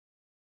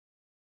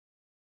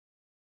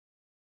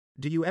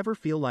Do you ever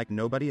feel like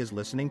nobody is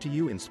listening to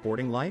you in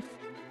sporting life?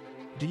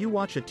 Do you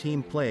watch a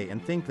team play and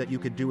think that you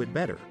could do it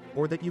better,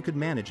 or that you could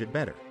manage it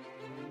better?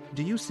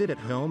 Do you sit at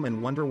home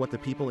and wonder what the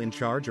people in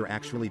charge are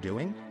actually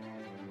doing?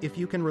 If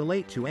you can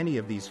relate to any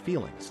of these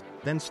feelings,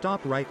 then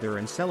stop right there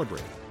and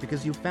celebrate,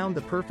 because you've found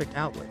the perfect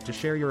outlet to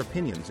share your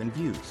opinions and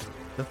views,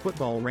 the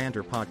Football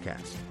Ranter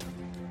podcast.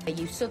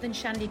 You southern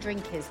shandy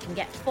drinkers can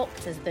get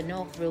fucked as the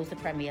North rules the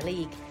Premier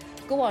League.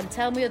 Go on,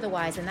 tell me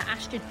otherwise, and that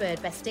Astrid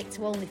Bird best stick to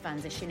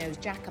OnlyFans if she knows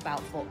jack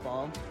about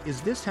football. Is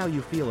this how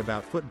you feel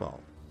about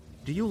football?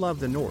 Do you love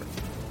the North,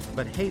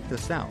 but hate the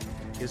South?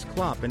 Is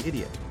Klopp an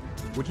idiot?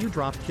 Would you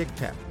drop kick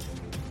Pep?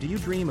 Do you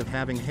dream of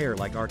having hair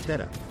like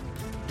Arteta?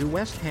 Do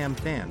West Ham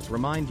fans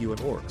remind you of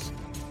orcs?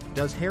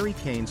 Does Harry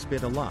Kane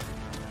spit a lot?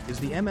 Is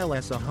the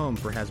MLS a home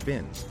for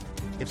has-beens?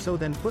 If so,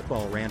 then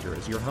Football Ranter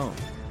is your home.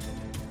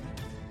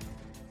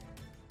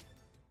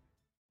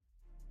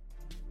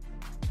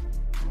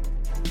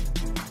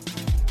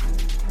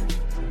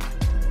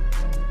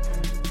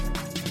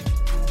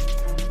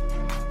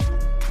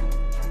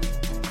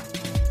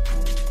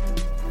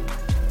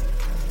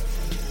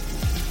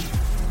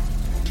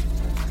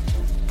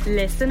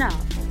 Listen up.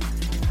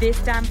 This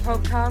damn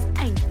podcast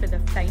ain't for the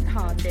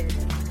faint-hearted.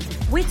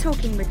 We're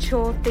talking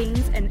mature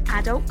themes and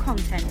adult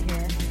content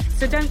here,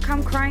 so don't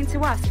come crying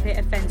to us if it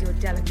offends your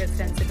delicate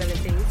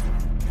sensibilities.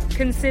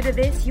 Consider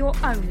this your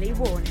only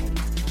warning.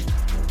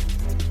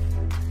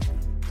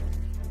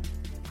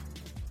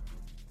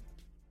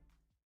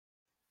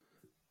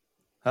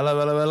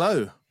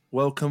 Hello.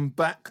 Welcome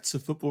back to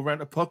Football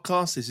Ranter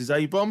Podcast. This is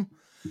A-Bomb.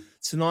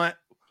 Tonight,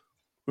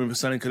 we're in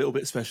something a little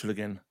bit special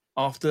again.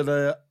 After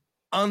the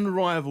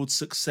unrivaled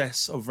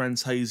success of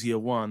Rantasia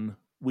 1,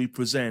 we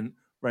present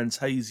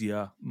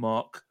Rantasia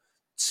Mark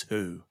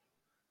 2.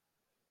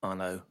 I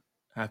know,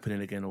 happening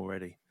again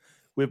already.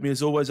 With me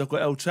as always, I've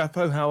got El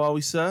Chapo. How are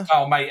we, sir?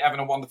 Oh, mate, having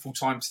a wonderful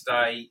time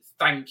today.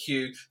 Thank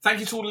you. Thank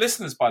you to all the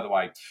listeners, by the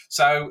way.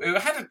 So, do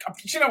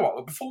you know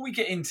what? Before we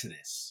get into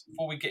this,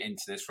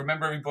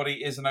 remember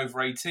everybody is an over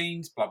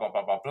 18s, blah, blah,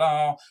 blah, blah,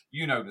 blah.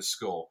 You know the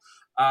score.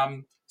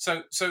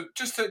 So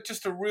just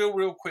a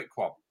real quick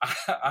one.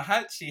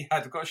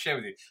 I've got to share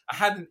with you. I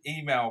had an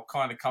email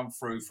kind of come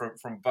through from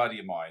a buddy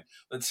of mine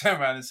that turned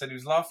around and said he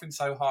was laughing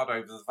so hard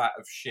over the vat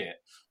of shit,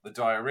 the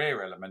diarrhea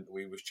element that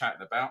we was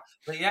chatting about,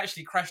 that he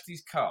actually crashed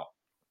his car.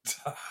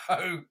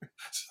 So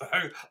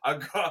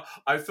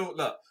I thought,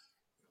 look,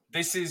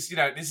 this is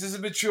a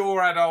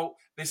mature adult.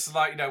 This is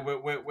like,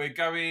 we're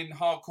going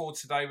hardcore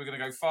today. We're going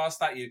to go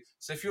fast at you.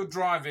 So if you're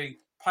driving,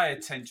 pay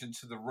attention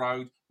to the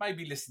road.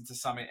 Maybe listen to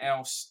something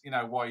else,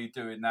 while you're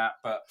doing that.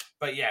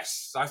 But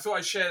yes, I thought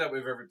I'd share that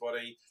with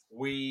everybody.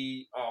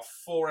 We are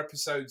 4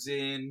 episodes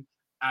in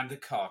and a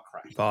car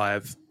crash.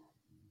 5.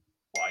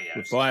 Well, yeah,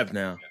 we're 5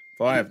 now.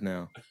 5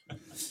 now.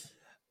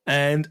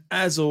 And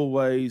as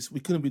always, we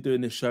couldn't be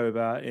doing this show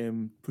without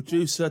him.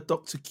 Producer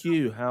Dr.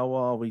 Q, how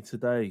are we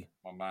today?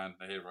 My man,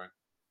 the hero.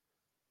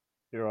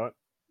 You're right.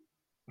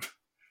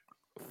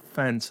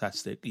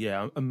 Fantastic.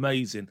 Yeah,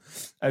 amazing.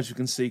 As you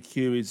can see,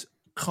 Q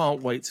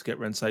can't wait to get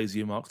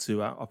Rantasia Mark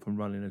II up and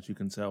running, as you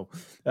can tell.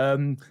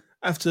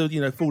 After,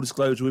 full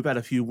disclosure, we've had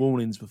a few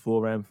warnings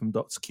beforehand from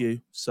Dr.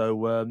 Q.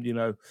 So,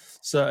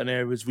 certain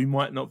areas we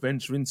might not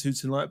venture into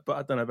tonight, but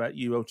I don't know about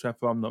you, El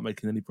Chapo. I'm not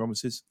making any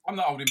promises. I'm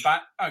not holding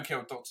back. I don't care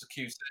what Dr.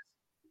 Q says.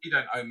 You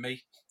don't own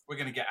me. We're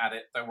going to get at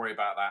it. Don't worry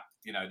about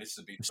that. This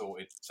will be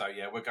sorted. So,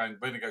 yeah, we're going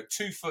to go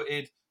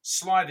 2-footed,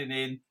 sliding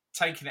in,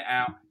 taking it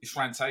out. It's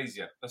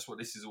Rantasia. That's what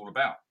this is all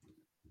about.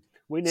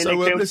 We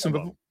nearly killed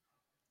someone.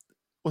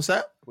 What's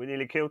that? We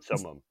nearly killed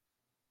someone.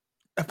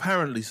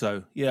 Apparently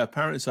so. Yeah,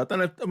 apparently so. I don't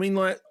know. I mean,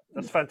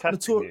 that's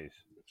fantastic news.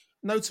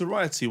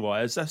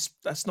 Notoriety-wise,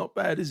 that's not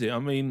bad, is it? I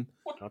mean,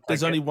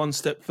 there's only one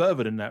step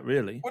further than that,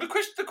 really. Well, the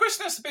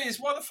question has to be is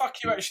why the fuck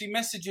are you actually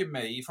messaging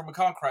me from a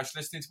car crash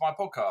listening to my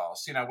podcast?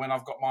 When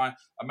I've got my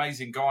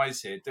amazing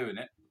guys here doing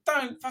it.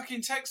 Don't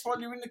fucking text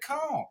while you're in the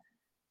car.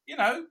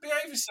 Behave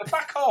yourself.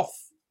 Back off.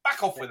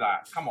 Back off with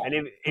that. Come on.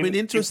 And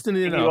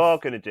interestingly enough, if you are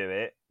going to do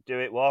it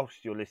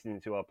whilst you're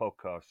listening to our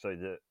podcast so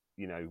that,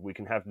 we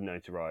can have the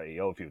notoriety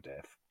of your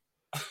death.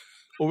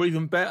 Or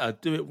even better,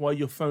 do it while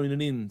you're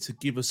phoning in to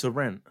give us a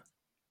rant.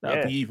 That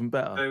would be even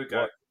better. There we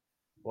go.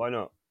 Why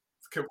not?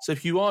 So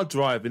if you are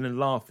driving and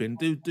laughing,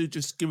 do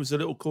just give us a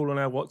little call on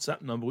our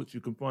WhatsApp number, which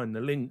you can find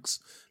the links.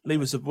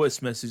 Leave us a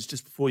voice message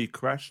just before you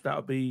crash. That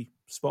would be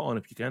spot on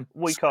if you can.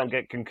 We can't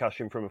get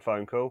concussion from a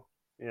phone call.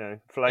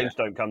 Flames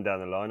don't come down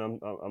the line. I'm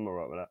all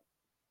right with that.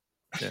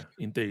 Yeah,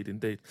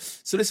 indeed.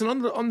 So listen,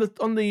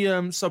 on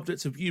the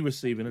subject of you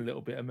receiving a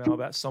little bit of mail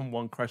about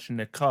someone crashing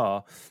their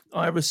car,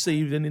 I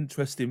received an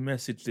interesting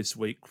message this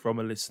week from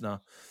a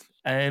listener,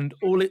 and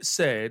all it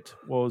said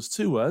was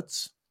 2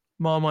 words: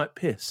 Marmite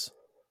piss.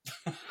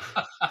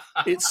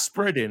 It's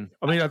spreading.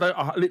 I mean,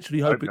 I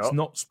literally hope it's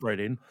not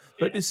spreading,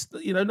 but it's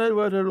no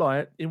word of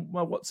lie. In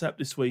my WhatsApp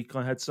this week,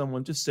 I had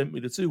someone just sent me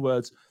the 2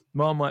 words: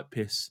 Marmite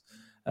piss.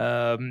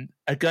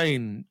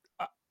 Again,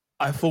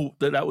 I thought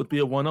that would be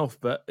a one-off,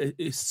 but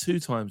it's 2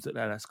 times that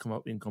has come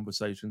up in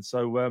conversation.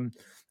 So,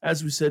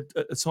 as we said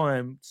at the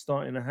time,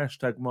 starting a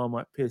hashtag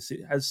Marmite Piss,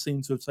 it has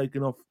seemed to have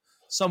taken off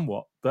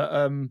somewhat. But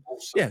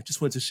yeah,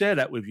 just wanted to share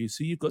that with you.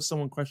 So you've got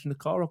someone crashing the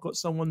car. I've got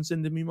someone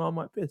sending me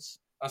Marmite Piss.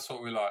 That's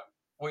what we like.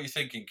 What are you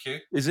thinking, Q?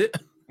 Is it?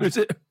 Is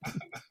it?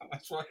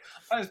 That's right.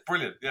 That is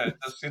brilliant. Yeah,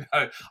 just,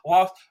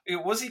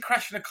 was he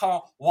crashing a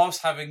car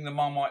whilst having the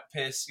Marmite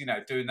Piss?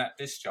 Doing that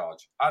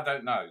discharge. I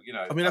don't know.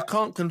 I mean, I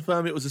can't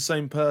confirm it was the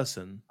same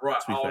person. Right.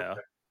 To be fair.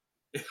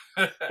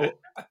 Okay.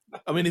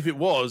 I mean, if it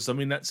was,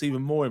 that's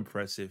even more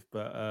impressive.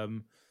 But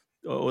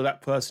or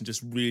that person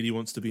just really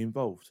wants to be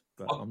involved.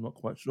 But I'm not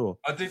quite sure.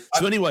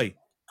 Anyway,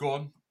 go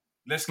on.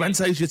 Let's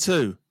Fantasia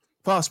 2,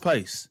 fast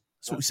pace.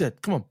 That's what we said.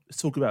 Come on,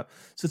 let's talk about.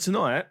 So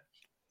tonight,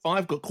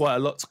 I've got quite a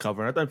lot to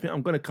cover, and I don't think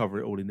I'm going to cover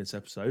it all in this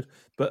episode,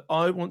 but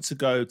I want to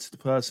go to the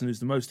person who's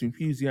the most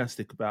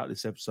enthusiastic about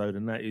this episode,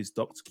 and that is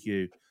Dr.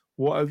 Q.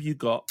 What have you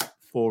got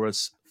for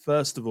us,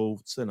 first of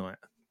all, tonight?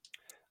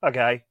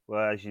 Okay,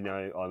 well, as you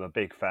know, I'm a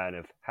big fan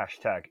of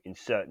hashtag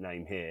insert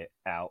name here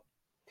out.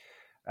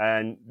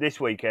 And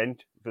this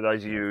weekend, for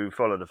those of you who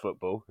follow the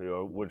football, who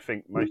I would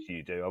think most of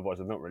you do,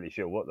 otherwise I'm not really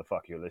sure what the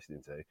fuck you're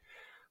listening to,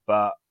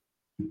 but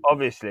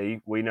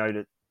obviously we know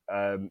that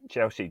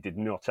Chelsea did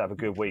not have a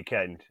good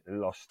weekend and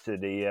lost to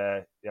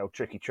the old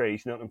Tricky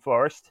Trees, Nottingham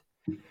Forest.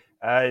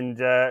 And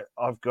there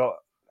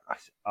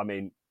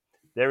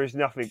is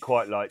nothing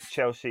quite like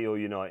Chelsea or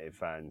United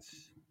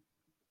fans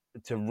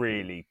to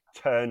really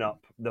turn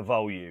up the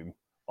volume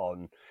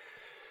on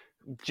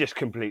just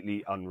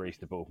completely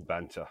unreasonable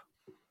banter.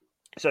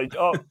 So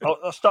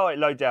I'll start it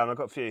low down. I've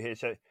got a few here.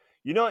 So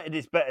United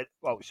is better.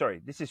 Well,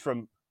 sorry, this is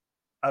from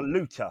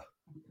Aluta.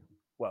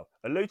 Well,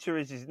 Aluta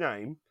is his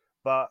name,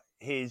 but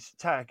his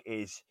tag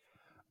is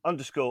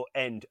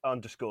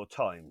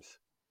 _end_times.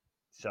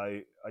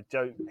 So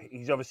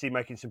he's obviously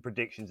making some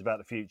predictions about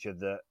the future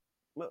that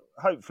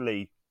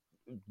hopefully,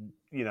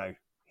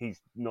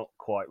 he's not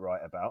quite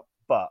right about.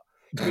 But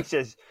he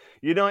says,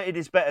 United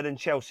is better than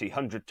Chelsea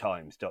 100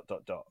 times, ..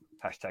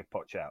 Hashtag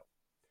Poch out.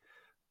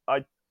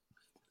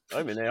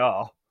 I mean, they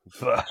are,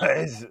 but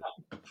fair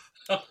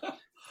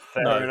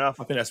enough.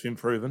 I think that's been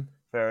proven.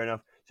 Fair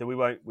enough. So we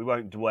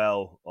won't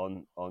dwell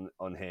on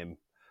him.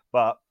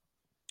 But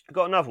I've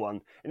got another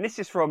one, and this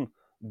is from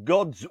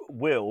God's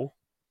Will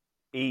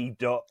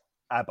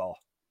E.Abba.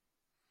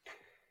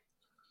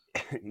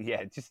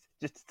 Yeah, just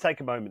to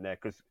take a moment there,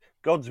 because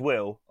God's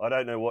will, I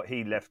don't know what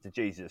he left to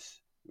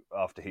Jesus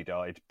after he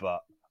died, but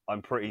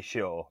I'm pretty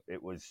sure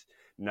it was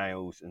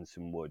nails and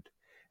some wood.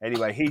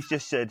 Anyway, he's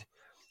just said,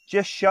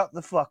 just shut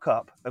the fuck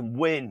up and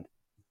win.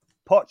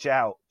 Poch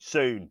out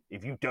soon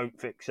if you don't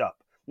fix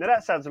up. Now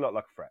that sounds a lot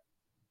like a threat.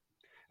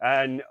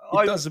 And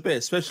it does a bit,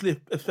 especially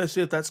if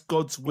that's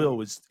God's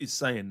will is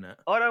saying that.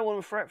 I don't want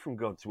a threat from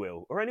God's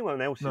will or anyone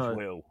else's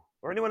will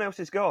or anyone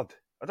else's God.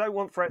 I don't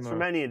want threats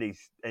from any of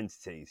these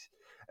entities.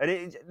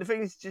 And the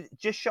thing is,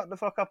 just shut the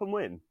fuck up and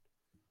win.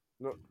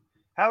 Look,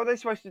 how are they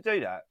supposed to do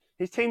that?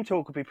 His team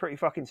talk would be pretty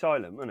fucking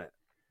silent, wouldn't it?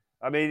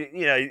 I mean,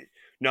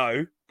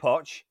 no,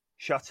 Poch,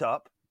 shut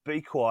up,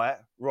 be quiet.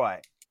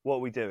 Right, what are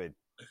we doing?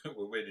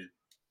 We're winning.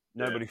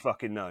 Nobody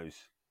fucking knows.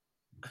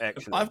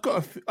 Excellent.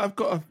 I've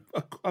got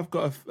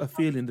a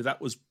feeling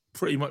that was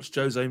pretty much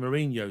Jose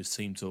Mourinho's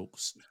team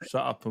talks.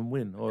 Shut up and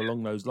win, or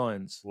along those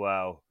lines.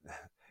 Wow.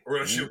 Or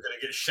else you're going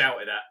to get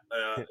shouted at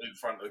in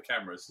front of the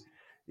cameras.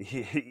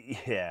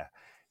 Yeah.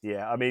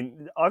 I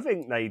mean, I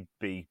think they'd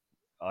be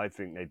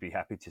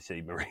happy to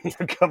see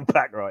Mourinho come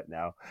back right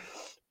now.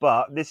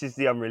 But this is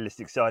the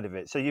unrealistic side of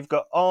it. So you've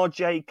got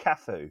RJ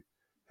Cafu,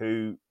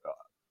 who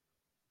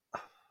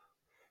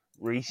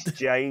Reece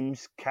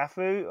James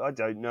Cafu. I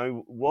don't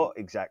know what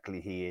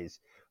exactly he is.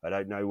 I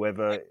don't know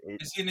whether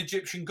is he an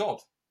Egyptian god?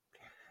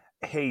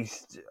 He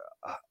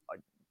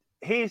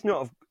is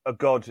not a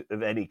god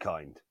of any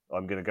kind.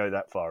 I'm going to go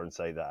that far and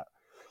say that.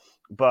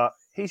 But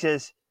he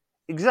says,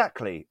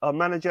 exactly, our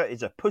manager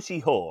is a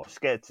pussy whore,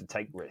 scared to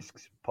take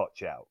risks.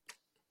 Poch out.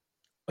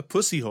 A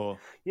pussy whore?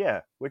 Yeah,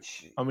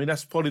 which... I mean,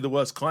 that's probably the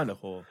worst kind of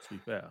whore, to be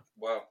fair.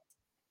 Well...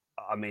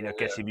 I mean, I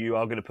guess if you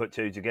are going to put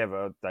two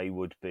together, they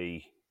would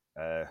be...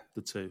 the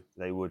two.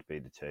 They would be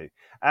the two.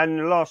 And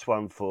the last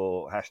one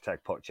for hashtag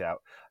Poch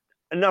out.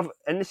 Another,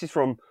 and this is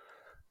from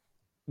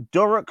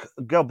Doruk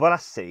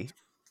Galbassi.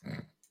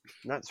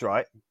 That's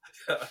right.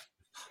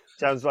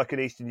 Sounds like an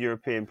Eastern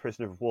European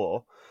prisoner of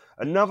war.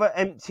 Another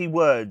empty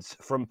words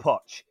from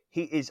Poch.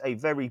 He is a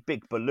very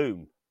big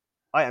balloon.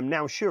 I am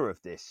now sure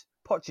of this.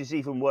 Poch is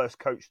even worse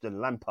coached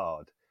than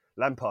Lampard.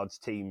 Lampard's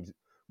team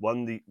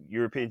won the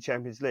European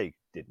Champions League.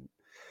 Didn't.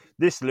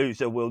 This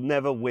loser will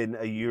never win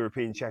a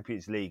European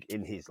Champions League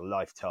in his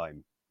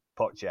lifetime.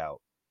 Poch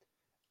out.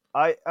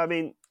 I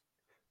mean,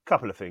 a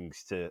couple of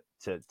things to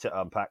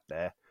unpack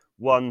there.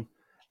 One,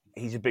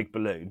 he's a big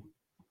balloon.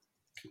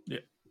 Yeah.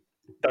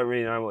 Don't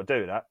really know what to do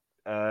with that.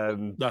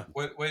 No.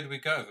 Where do we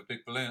go with a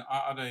big balloon?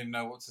 I don't even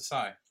know what to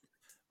say.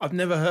 I've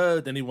never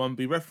heard anyone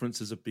be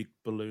referenced as a big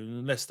balloon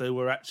unless they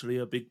were actually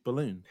a big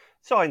balloon.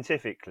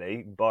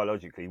 Scientifically,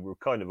 biologically, we're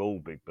kind of all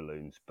big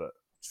balloons, but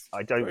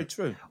Very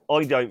true.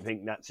 I don't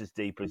think that's as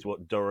deep as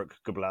what Doruk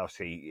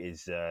Gablowski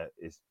is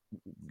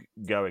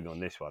going on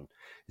this one.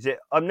 Is it?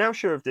 I'm now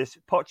sure of this.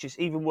 Poch is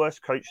even worse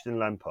coach than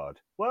Lampard.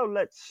 Well,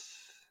 let's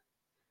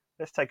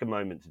take a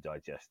moment to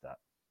digest that.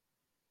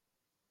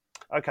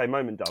 Okay,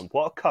 moment done.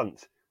 What a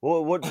cunt.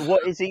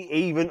 What is he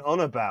even on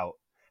about?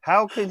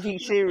 How can he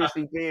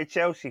seriously be a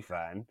Chelsea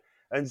fan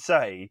and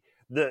say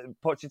that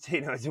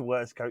Pochettino is a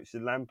worse coach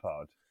than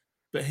Lampard?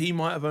 But he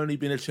might have only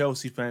been a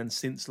Chelsea fan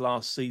since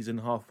last season,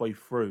 halfway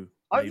through.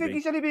 I think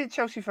he's only been a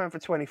Chelsea fan for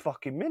 20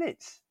 fucking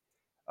minutes.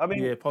 I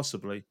mean, yeah,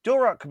 possibly.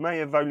 Doruk may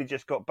have only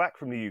just got back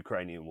from the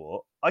Ukrainian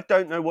war. I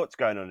don't know what's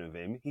going on with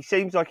him. He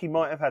seems like he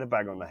might have had a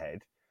bang on the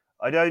head.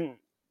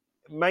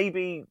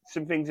 Maybe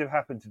some things have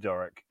happened to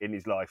Doruk in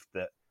his life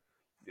that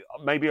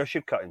maybe I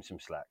should cut him some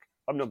slack.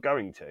 I'm not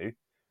going to,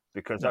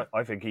 because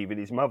I think even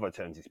his mother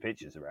turns his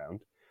pictures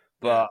around.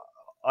 But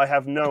I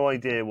have no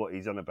idea what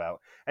he's on about.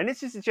 And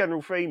this is the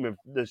general theme of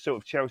the sort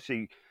of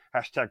Chelsea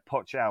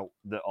 #PochOut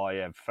that I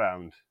have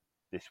found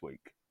this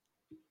week.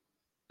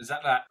 Is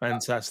that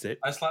fantastic?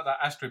 That's like that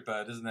Astrid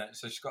bird, isn't it?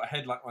 So she's got a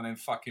head like one of them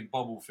fucking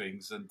bobble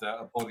things and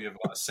a body of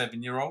like a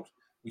 7-year-old,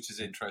 which is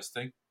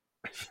interesting.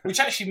 Which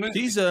actually moves.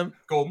 She's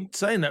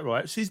saying that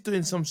right. She's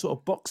doing some sort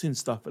of boxing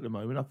stuff at the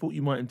moment. I thought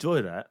you might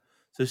enjoy that.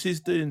 So she's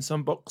doing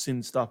some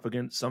boxing stuff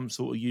against some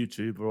sort of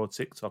YouTuber or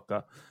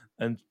TikToker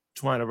and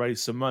trying to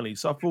raise some money.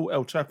 So I thought,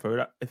 El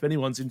Chapo, if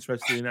anyone's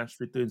interested in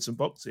actually doing some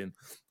boxing,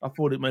 I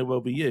thought it may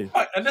well be you.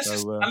 Right, unless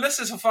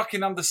it's a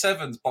fucking under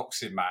 7s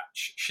boxing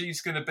match,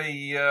 she's going to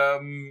be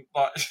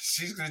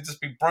she's going to just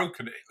be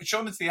broken. She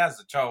honestly has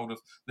the child of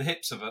the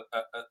hips of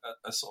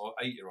a sort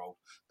of 8-year-old.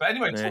 But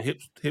anyway,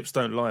 hips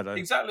don't lie though.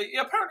 Exactly,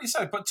 yeah, apparently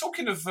so. But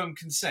talking of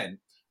consent,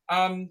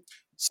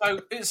 so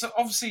it's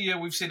obviously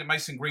we've seen that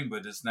Mason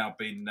Greenwood has now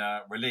been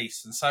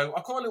released, and so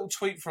I got a little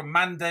tweet from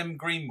Mandem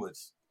Greenwood.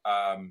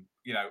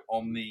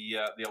 On the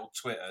old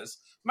Twitters.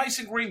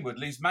 Mason Greenwood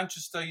leaves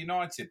Manchester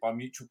United by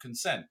mutual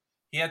consent.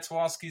 He had to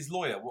ask his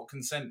lawyer what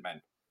consent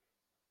meant.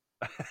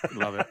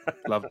 Love it.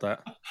 Love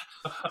that.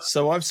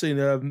 So I've seen...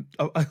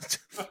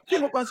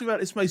 what bugs me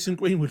about this Mason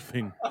Greenwood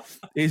thing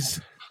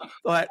is...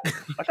 like,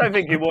 I don't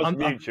think it was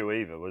mutual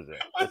either, was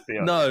it?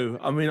 No,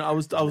 I mean, I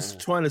was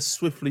trying to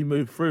swiftly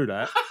move through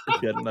that,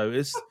 if you hadn't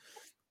noticed,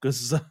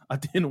 because I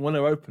didn't want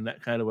to open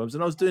that can of worms,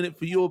 and I was doing it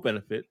for your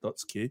benefit,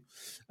 Dotsq.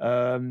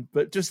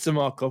 But just to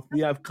mark off,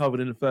 we have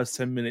covered in the first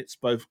 10 minutes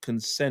both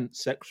consent,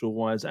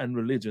 sexual-wise, and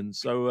religion,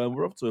 so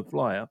we're off to a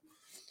flyer.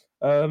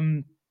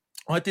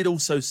 I did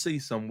also see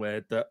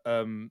somewhere that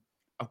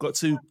I've got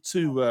two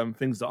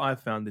things that I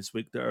found this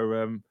week that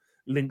are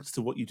linked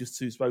to what you just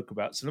two spoke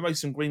about. So the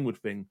Mason Greenwood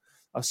thing,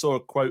 I saw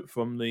a quote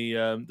from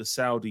the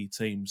Saudi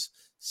teams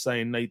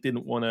saying they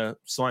didn't want to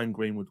sign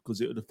Greenwood because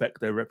it would affect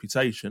their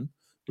reputation,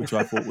 which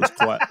I thought was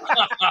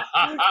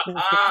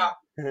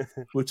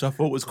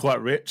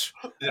quite rich.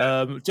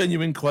 Yeah.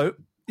 Genuine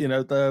quote.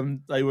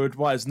 They were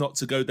advised not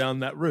to go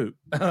down that route.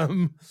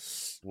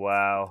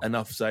 Wow.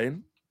 Enough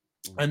saying.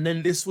 And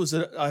then this was,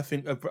 I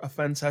think, a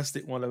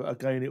fantastic one.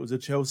 Again, it was a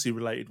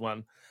Chelsea-related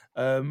one.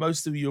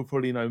 Most of you will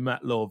probably know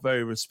Matt Law,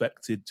 very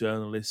respected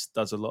journalist,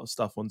 does a lot of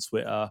stuff on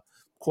Twitter,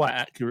 quite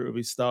accurate with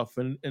his stuff,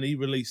 and he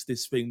released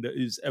this thing that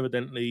is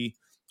evidently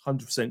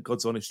 100%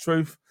 God's honest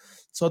truth.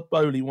 Todd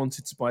Bowley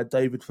wanted to buy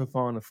David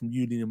Fofana from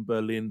Union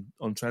Berlin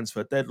on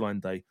transfer deadline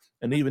day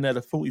and even had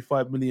a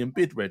 45 million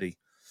bid ready.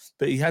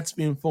 But he had to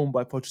be informed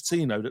by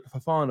Pochettino that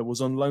Fofana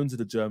was on loan to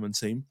the German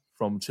team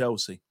from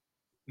Chelsea.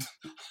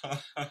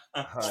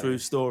 True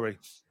story.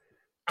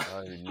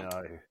 Oh,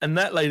 no. And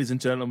that, ladies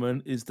and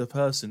gentlemen, is the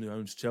person who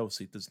owns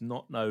Chelsea, does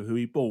not know who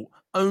he bought.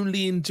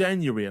 Only in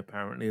January,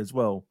 apparently, as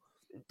well.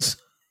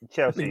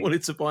 Chelsea. He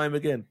wanted to buy him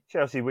again.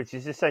 Chelsea, which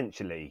is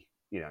essentially,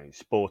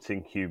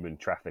 sporting human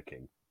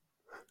trafficking.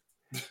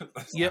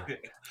 Yep.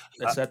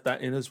 Let's add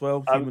that in as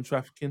well, human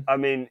trafficking. I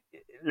mean,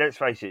 let's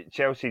face it,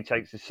 Chelsea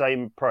takes the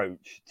same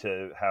approach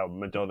to how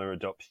Madonna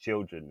adopts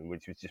children,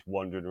 which was just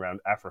wandering around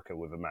Africa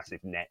with a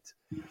massive net.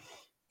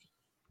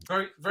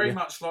 Very, very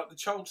much like the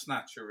child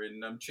snatcher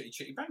in Chitty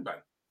Chitty Bang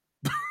Bang.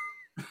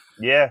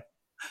 Yeah.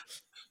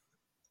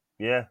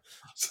 Yeah.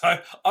 So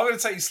I'm going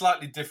to take you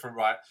slightly different,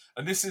 right?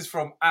 And this is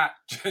from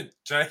JW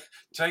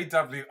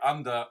 _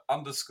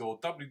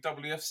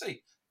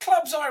 WWFC.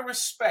 Clubs I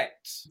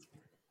respect: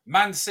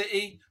 Man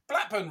City,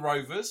 Blackburn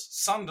Rovers,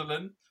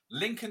 Sunderland,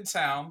 Lincoln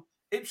Town,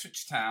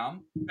 Ipswich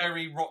Town,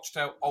 Bury,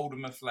 Rochdale,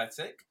 Oldham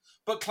Athletic.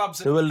 But clubs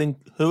who are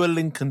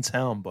Lincoln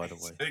Town, by the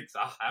way?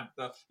 I have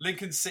the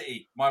Lincoln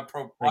City. My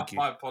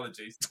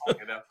apologies.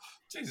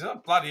 Jesus,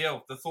 bloody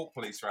hell! The thought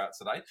police are out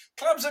today.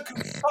 Clubs that can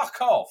fuck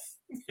off.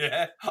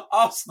 Yeah,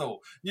 Arsenal,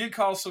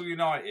 Newcastle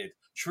United,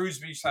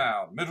 Shrewsbury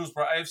Town,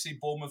 Middlesbrough, AFC,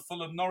 Bournemouth,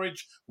 Fulham,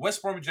 Norwich,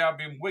 West Bromwich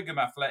Albion, Wigan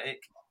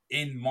Athletic.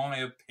 In my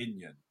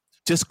opinion.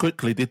 Just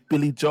quickly, did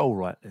Billy Joel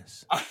write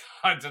this?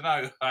 I don't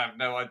know. I have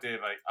no idea,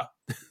 mate.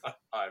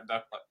 I have no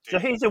idea. So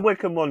he's a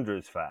Wycombe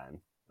Wanderers fan,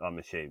 I'm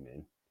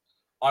assuming.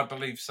 I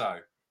believe so.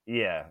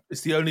 Yeah.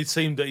 It's the only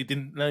team that he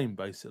didn't name,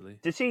 basically.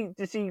 Does he,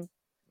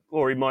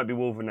 or he might be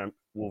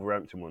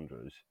Wolverhampton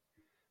Wanderers.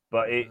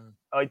 But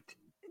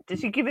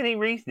Does he give any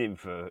reasoning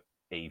for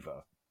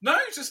either? No,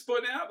 just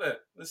putting it out there.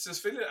 Let's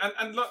just feel it.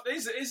 And look,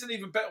 here's an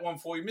even better one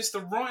for you.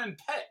 Mr. Ryan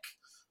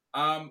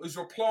Peck, who's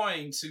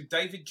replying to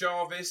David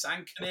Jarvis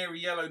and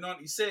Canary Yellow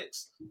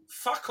 96.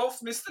 Fuck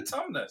off, Mr.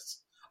 Tumnus.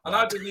 And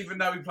I didn't even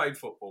know he played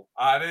football.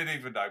 I didn't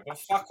even know. But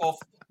fuck off,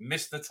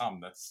 Mr.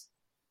 Tumnus.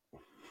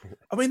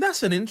 I mean,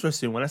 that's an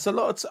interesting one. That's a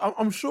lot.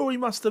 I'm sure he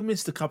must have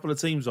missed a couple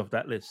of teams off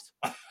that list.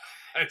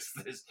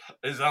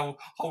 There's a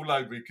whole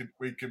load we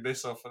could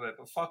miss off of it.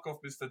 But fuck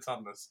off, Mr.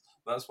 Tumnus.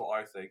 That's what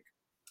I think.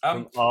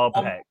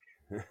 Peck.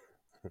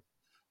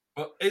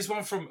 But here's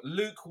one from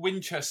Luke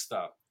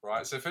Winchester,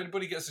 right? So if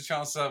anybody gets a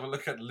chance to have a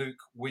look at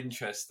Luke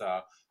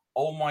Winchester,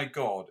 oh my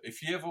God,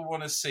 if you ever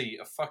want to see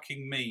a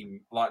fucking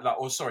meme like that,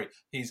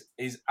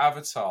 his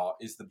avatar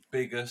is the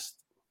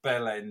biggest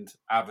bell end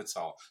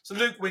avatar. So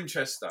Luke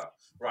Winchester,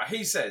 right,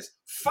 he says,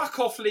 fuck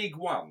off League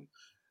One.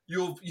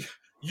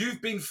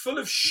 You've been full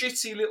of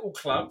shitty little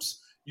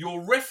clubs.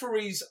 Your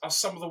referees are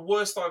some of the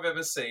worst I've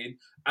ever seen,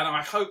 and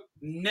I hope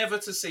never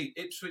to see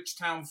Ipswich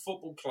Town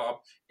Football Club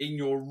in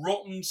your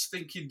rotten,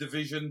 stinking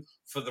division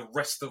for the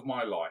rest of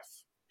my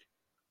life.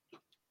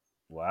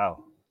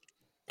 Wow.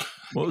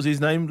 What was his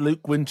name?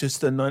 Luke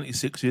Winchester,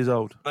 96 years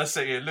old. That's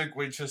it, yeah, Luke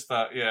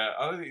Winchester, yeah.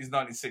 I don't think he's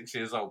 96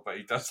 years old, but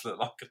he does look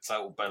like a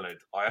total bellend,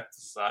 I have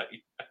to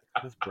say.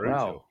 That's brutal.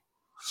 Wow.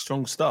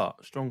 Strong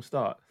start.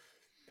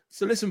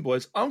 So listen,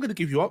 boys, I'm going to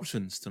give you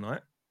options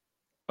tonight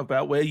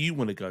about where you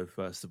want to go,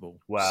 first of all.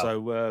 Wow.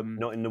 So,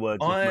 not in the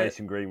words of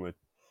Mason Greenwood.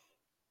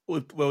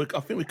 Well, I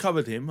think we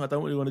covered him. I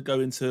don't really want to go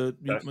into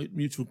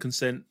mutual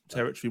consent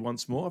territory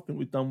once more. I think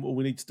we've done what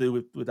we need to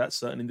do with that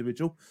certain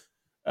individual.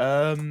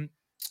 I'm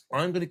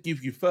going to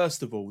give you,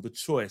 first of all, the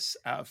choice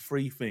out of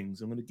three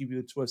things. I'm going to give you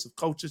the choice of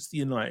Colchester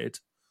United,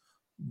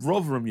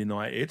 Rotherham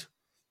United,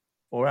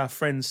 or our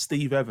friend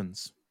Steve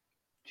Evans.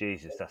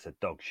 Jesus, that's a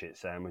dog shit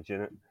sandwich,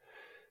 isn't it?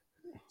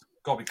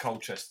 Got to be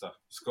Colchester.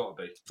 It's got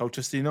to be.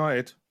 Colchester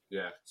United.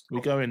 Yeah.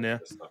 We go in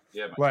there.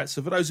 Yeah, mate. Right,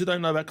 so for those who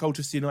don't know about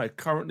Colchester United,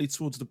 currently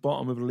towards the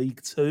bottom of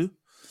League Two.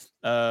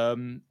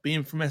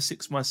 Being from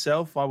Essex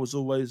myself, I was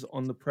always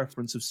on the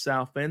preference of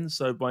Southend,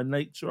 so by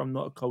nature, I'm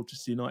not a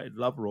Colchester United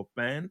lover or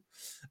fan.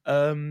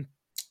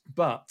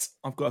 But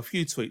I've got a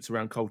few tweets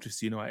around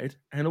Colchester United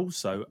and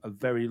also a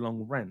very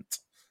long rant,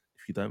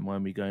 if you don't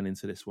mind me going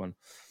into this one.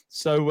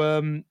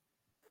 So,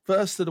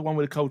 first of the one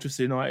with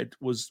Colchester United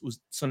was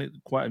something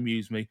that quite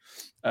amused me.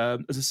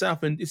 As a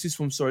Southend, this is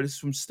from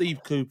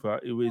Steve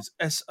Cooper, who is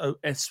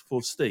SOS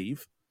for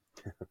Steve.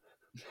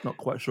 Not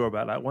quite sure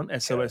about that one.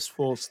 SOS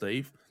for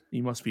Steve.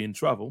 He must be in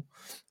trouble.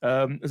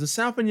 As a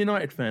Southend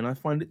United fan, I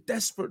find it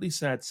desperately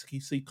sad to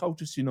see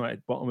Colchester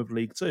United bottom of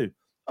League Two.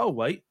 Oh,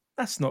 wait,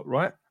 that's not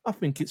right. I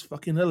think it's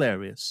fucking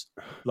hilarious.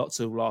 Lots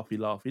of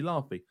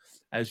laughy,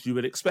 as you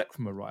would expect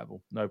from a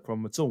rival. No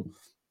problem at all.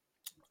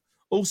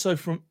 Also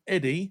from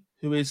Eddie,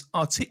 who is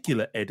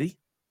Articulate Eddie,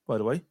 by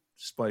the way,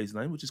 just by his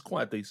name, which is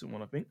quite a decent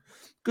one, I think.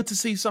 Good to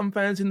see some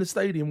fans in the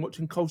stadium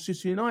watching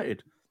Colchester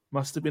United.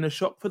 Must have been a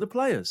shock for the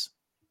players.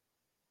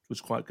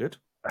 Which was quite good.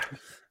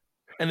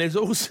 And there's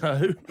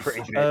also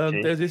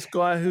there's this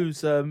guy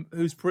who's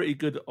pretty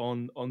good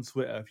on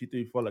Twitter. If you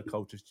do follow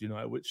Colchester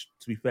United, which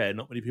to be fair,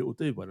 not many people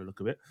do by the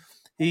look of it.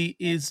 He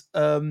is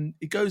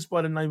he goes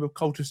by the name of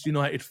Colchester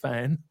United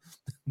fan,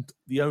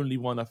 the only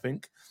one I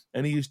think,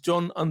 and he is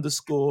John_CUFC.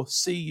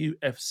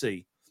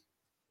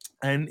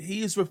 And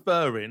he is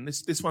referring,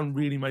 this one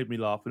really made me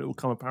laugh, and it will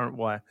come apparent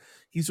why.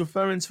 He's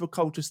referring to a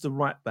Colchester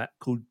right back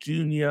called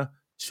Junior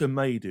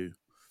Chimedu,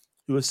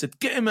 who has said,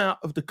 get him out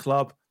of the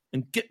club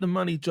and get the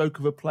money joke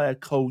of a player,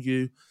 Cole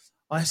you.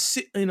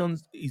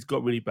 He's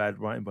got really bad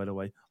writing, by the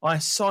way. I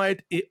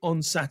side it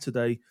on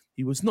Saturday.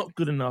 He was not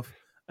good enough.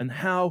 And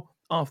how,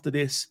 after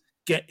this,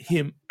 get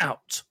him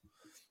out?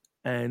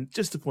 And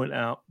just to point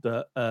out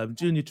that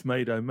Junior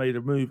Chimedu made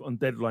a move on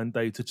deadline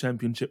day to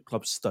Championship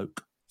club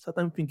Stoke. So I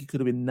don't think he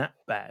could have been that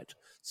bad,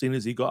 seeing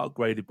as he got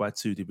upgraded by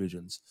 2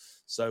 divisions.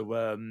 So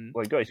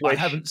he got his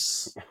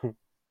wish.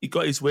 He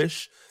got his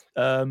wish,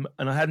 and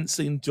I hadn't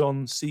seen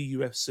John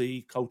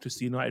CUFC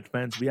Colchester United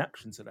fans'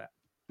 reaction to that.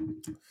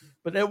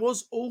 But there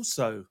was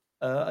also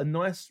a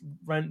nice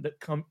rant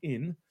that come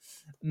in.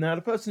 Now,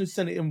 the person who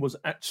sent it in was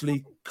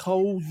actually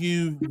Cole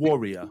U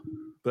Warrior,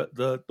 but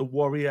the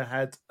Warrior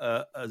had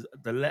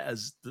the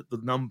letters, the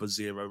number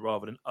 0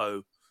 rather than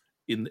O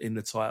in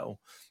the title.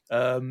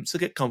 So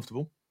get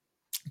comfortable.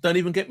 Don't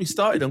even get me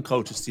started on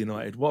Colchester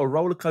United. What a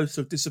roller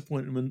coaster of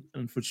disappointment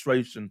and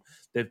frustration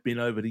they've been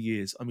over the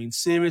years. I mean,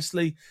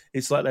 seriously,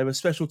 it's like they have a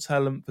special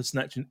talent for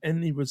snatching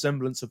any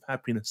resemblance of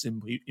happiness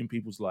in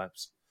people's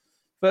lives.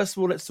 First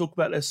of all, let's talk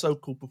about their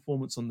so-called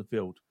performance on the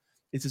field.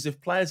 It's as if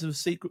players have a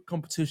secret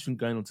competition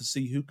going on to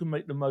see who can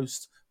make the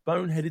most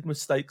boneheaded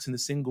mistakes in a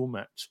single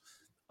match.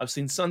 I've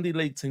seen Sunday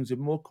League teams with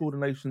more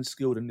coordination and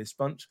skill than this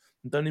bunch,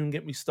 and don't even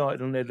get me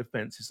started on their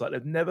defence. It's like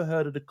they've never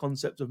heard of the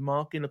concept of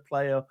marking a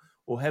player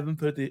or, heaven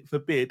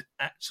forbid,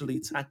 actually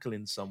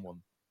tackling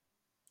someone.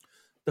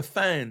 The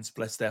fans,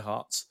 bless their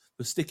hearts,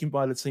 for sticking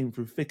by the team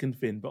through thick and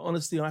thin, but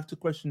honestly, I have to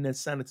question their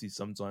sanity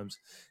sometimes.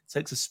 It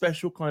takes a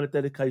special kind of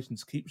dedication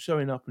to keep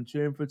showing up and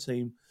cheering for a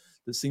team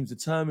that seems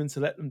determined to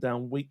let them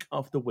down week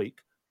after week.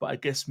 But I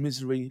guess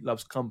misery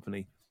loves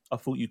company. I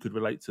thought you could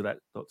relate to that,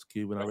 Dr.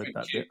 Q, when I read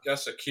that bit.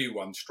 That's a Q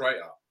one straight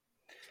up.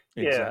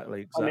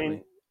 Exactly. I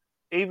mean,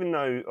 even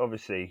though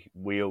obviously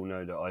we all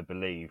know that I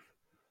believe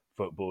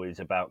football is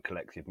about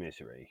collective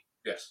misery.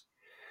 Yes.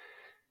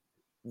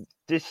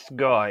 This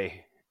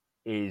guy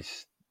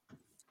is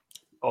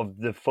of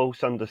the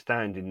false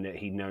understanding that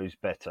he knows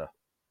better.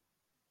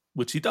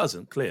 Which he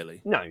doesn't,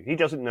 clearly. No, he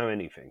doesn't know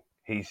anything.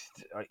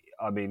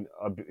 I mean,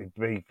 I'd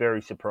be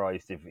very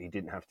surprised if he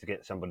didn't have to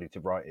get somebody to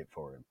write it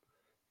for him.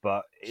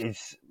 But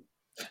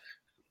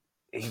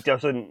he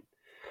doesn't.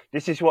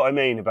 This is what I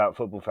mean about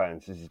football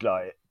fans. It's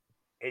like,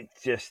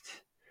 it's just.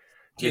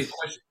 Q,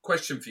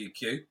 question for you,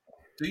 Q.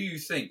 Do you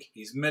think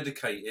he's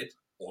medicated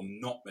or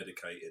not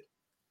medicated?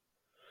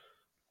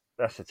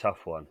 That's a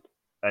tough one.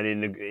 And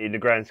in the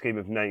grand scheme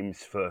of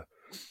names for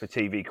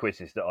TV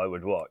quizzes that I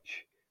would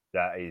watch,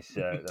 that's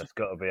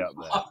got to be up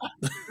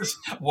there.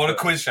 What a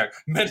quiz show!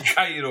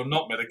 Medicated or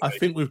not medicated? I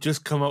think we've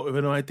just come up with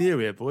an idea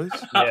here, boys.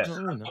 Yeah.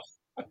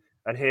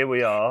 And here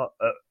we are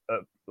at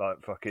like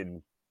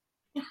fucking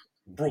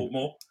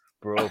Broadmoor,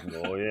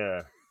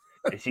 yeah.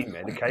 Is he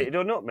medicated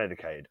or not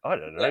medicated? I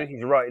don't know.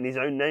 He's writing his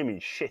own name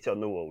in shit on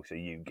the wall, so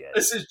you get it.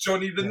 This is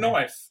Johnny the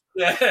Knife.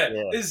 Yeah.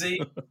 Is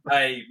he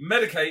A,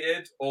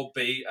 medicated, or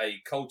B,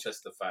 a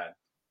Colchester fan?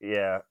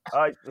 Yeah.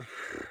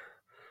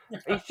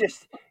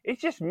 He's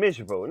just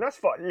miserable, and that's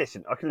fine.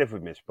 Listen, I can live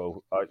with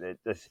miserable.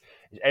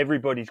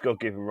 Everybody's got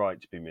given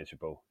right to be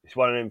miserable. It's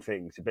one of them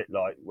things, a bit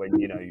like when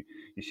you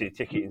see a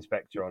ticket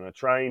inspector on a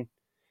train,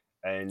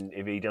 and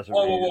if he doesn't.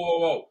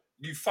 Whoa!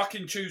 You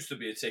fucking choose to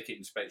be a ticket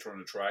inspector on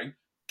a train.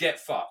 Get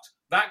fucked.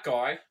 That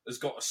guy has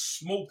got a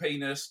small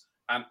penis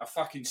and a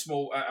fucking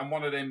small and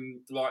one of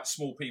them like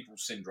small people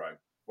syndrome.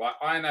 Right?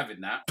 I ain't having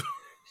that.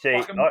 See,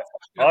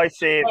 I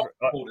see it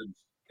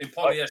in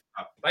polyester.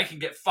 They can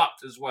get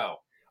fucked as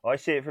well. I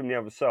see it from the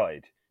other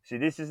side. See,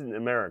 this isn't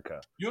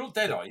America. You're not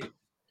dead, are you?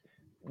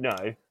 No.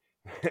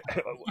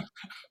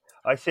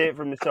 I see it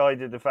from the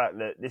side of the fact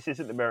that this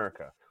isn't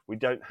America. We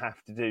don't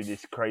have to do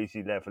this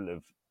crazy level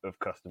of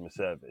customer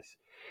service.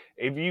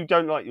 If you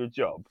don't like your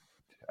job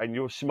and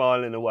you're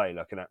smiling away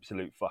like an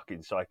absolute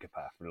fucking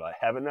psychopath and like,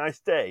 have a nice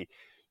day,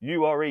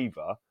 you are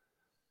either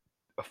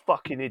a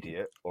fucking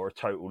idiot or a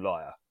total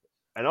liar.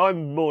 And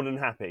I'm more than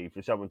happy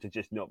for someone to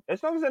just not,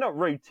 as long as they're not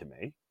rude to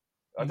me,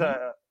 I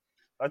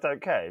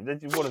don't care. If they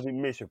just want to be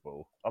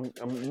miserable, I'm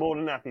more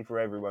than happy for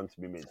everyone to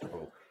be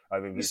miserable. I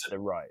think it's the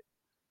right.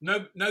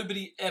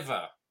 Nobody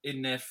ever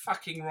in their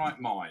fucking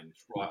right mind,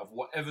 right, of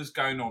whatever's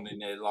going on in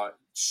their like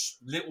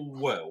little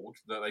world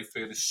that they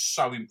feel is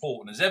so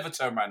important, has ever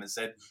turned around and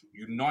said,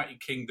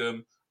 United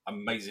Kingdom,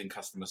 amazing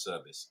customer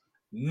service.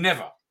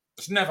 Never.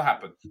 It's never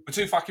happened. We're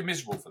too fucking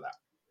miserable for that.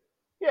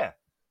 Yeah.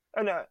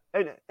 And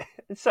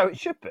so it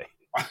should be.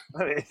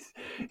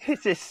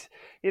 It's just,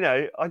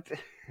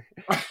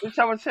 if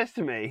someone says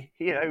to me,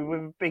 with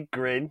a big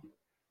grin,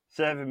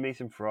 serving me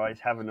some fries,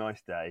 have a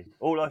nice day,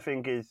 all I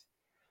think is,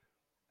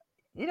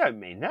 you don't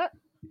mean that.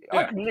 Yeah.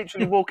 I can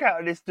literally walk out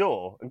of this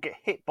door and get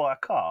hit by a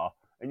car,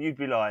 and you'd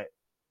be like,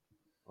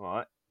 all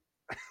right.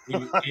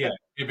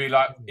 You'd be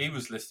like, he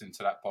was listening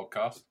to that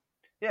podcast.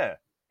 Yeah,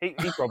 he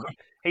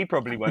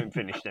probably won't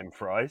finish them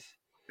fries.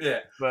 Yeah,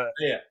 but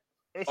yeah.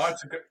 I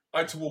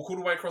had to walk all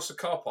the way across the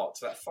car park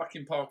to that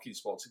fucking parking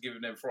spot to give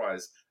him them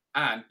fries,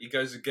 and he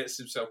goes and gets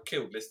himself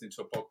killed listening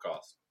to a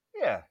podcast.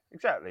 Yeah,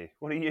 exactly.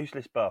 What a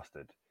useless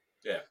bastard.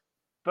 Yeah.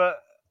 But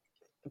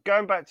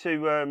going back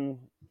to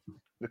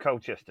the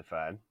Colchester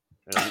fan,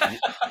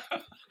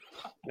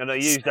 and I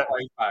use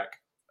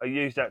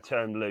that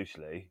term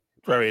loosely.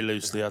 Very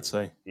loosely, I'd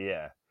say.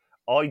 Yeah.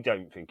 I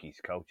don't think he's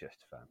a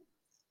Colchester fan.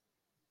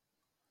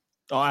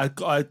 I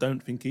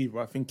don't think either.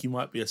 I think he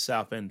might be a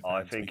Southend fan.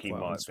 I think he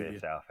might be a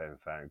Southend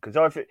fan. Because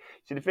I think,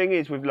 the thing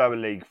is with lower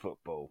league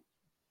football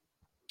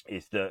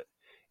is that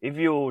if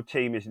your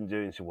team isn't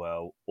doing so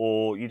well,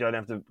 or you don't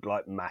have the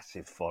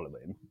massive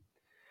following,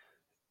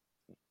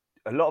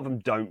 a lot of them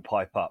don't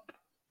pipe up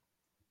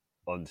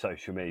on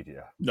social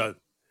media. No.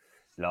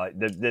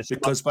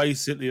 Because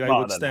basically they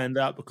would stand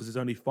out because there's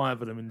only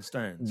 5 of them in the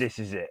stands. This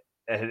is it.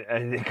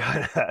 And it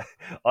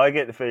I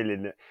get the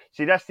feeling that...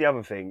 See, that's the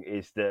other thing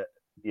is that,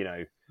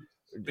 it'd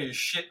be a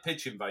shit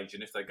pitch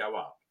invasion if they go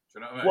up. Do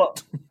you know what I mean?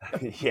 What?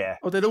 Yeah.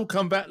 Oh, they'd all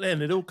come back then.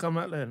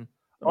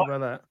 What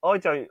about that? I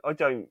don't,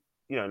 like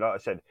I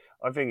said,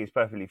 I think it's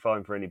perfectly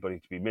fine for anybody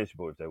to be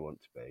miserable if they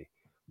want to be.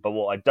 But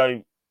what I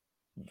don't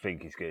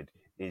think is good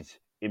is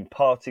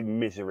imparting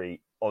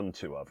misery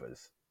onto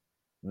others.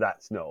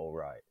 That's not all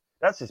right.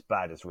 That's as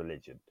bad as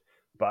religion.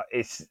 But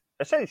it's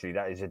essentially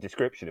that is a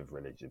description of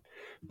religion.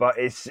 But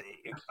it's,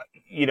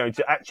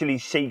 to actually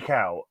seek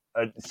out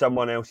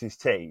someone else's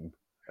team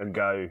and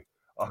go,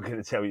 I'm going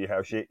to tell you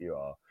how shit you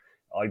are.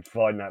 I'd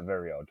find that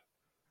very odd.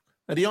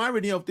 And the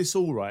irony of this,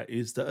 all right,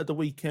 is that at the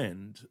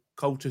weekend,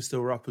 Colchester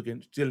were up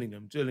against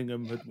Gillingham.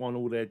 Gillingham had won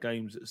all their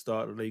games at the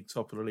start of the league,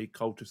 top of the league.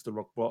 Colchester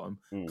rock bottom.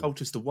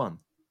 Colchester won.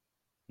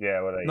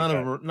 Yeah, well,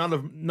 None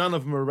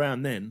of them are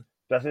around then.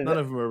 None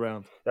of them are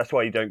around. That's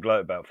why you don't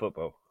gloat about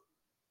football.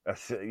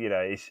 That's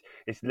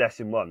it's less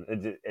in one,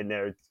 and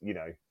there,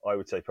 I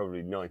would say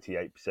probably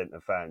 98%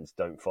 of fans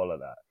don't follow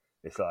that.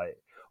 It's like,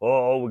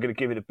 oh, we're going to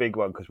give it a big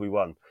one because we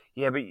won.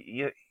 Yeah, but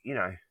you're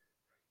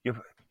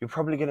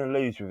probably going to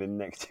lose within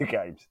the next 2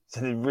 games,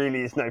 so there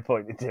really is no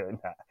point in doing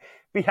that.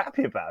 Be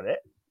happy about it,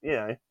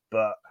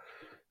 but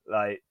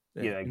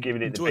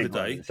giving it the big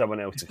one to someone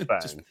else's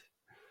fans.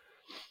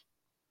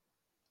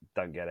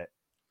 Don't get it.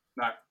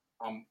 No,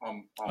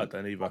 I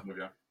don't either. I'm with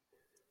you.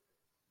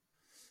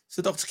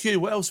 So, Dr. Q,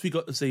 what else we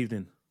got this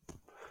evening?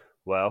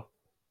 Well,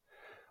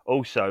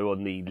 also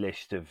on the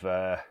list of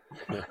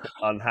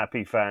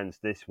unhappy fans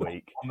this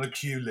week. On the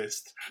Q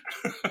list.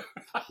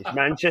 It's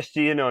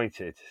Manchester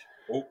United.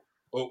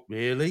 Oh.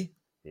 Really?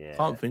 Yeah.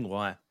 Can't think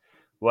why.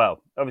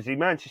 Well, obviously,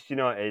 Manchester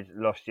United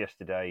lost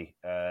yesterday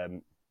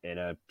in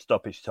a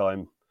stoppage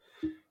time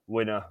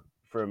winner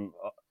from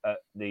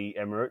the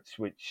Emirates,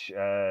 which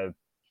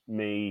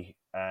me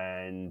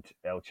and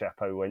El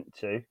Chapo went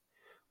to,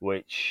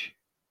 which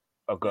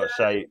I've got to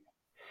say,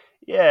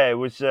 yeah, it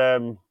was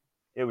an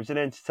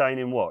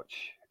entertaining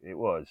watch. It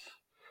was.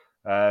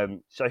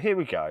 So here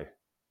we go.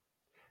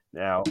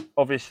 Now,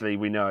 obviously,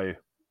 we know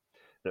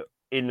that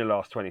in the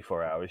last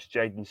 24 hours,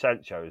 Jadon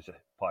Sancho has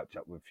piped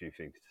up with a few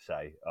things to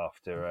say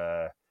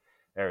after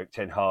Eric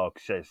Ten Hag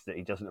says that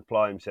he doesn't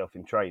apply himself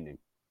in training,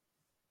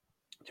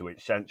 to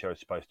which Sancho is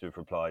supposed to have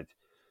replied,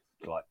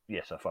 like,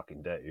 yes, I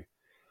fucking do.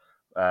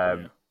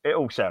 It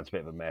all sounds a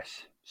bit of a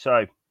mess.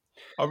 So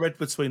I read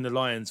between the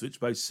lines, which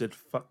both said,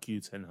 fuck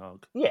you, Ten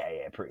Hag.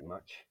 Yeah, pretty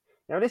much.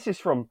 Now, this is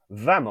from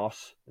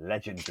Vamos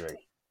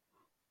Legendary.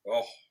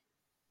 Oh,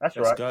 that's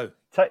Let's right. Go.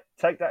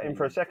 Take that in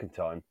for a second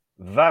time.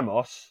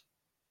 Vamos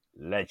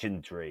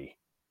Legendary.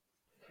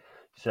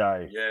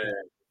 So, yeah.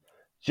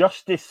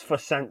 Justice for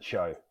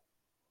Sancho.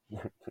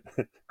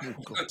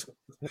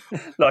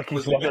 Like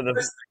he's one of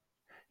the...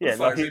 Yeah,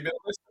 like he's been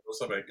arrested or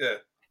something, yeah.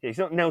 He's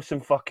not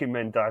Nelson fucking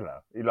Mandela.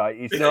 Like,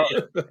 he's not,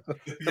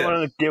 not one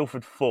of the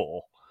Guildford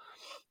Four.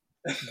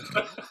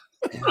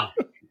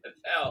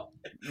 Hell.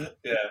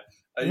 Yeah.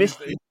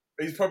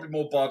 He's probably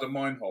more Bader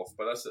Meinhof,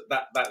 but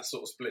that's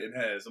sort of splitting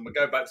hairs. And we'll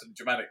go back to the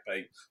Germanic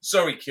Pete.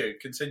 Sorry, Q.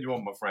 Continue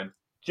on, my friend.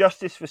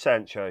 Justice for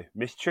Sancho,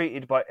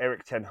 mistreated by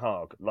Eric Ten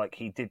Hag, like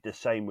he did the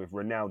same with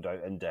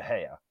Ronaldo and De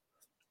Gea.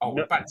 Oh,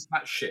 we're back to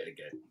that shit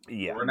again.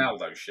 Yeah.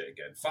 Ronaldo shit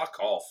again. Fuck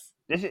off.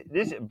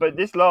 But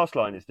this last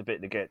line is the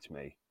bit that gets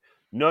me.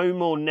 No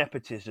more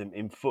nepotism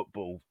in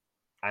football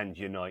and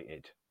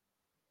United.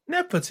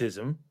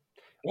 Nepotism?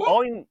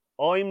 What?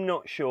 I'm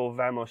not sure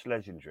Vamos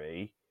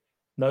Legendary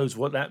knows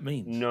what that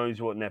means.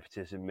 Knows what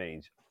nepotism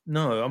means.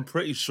 No, I'm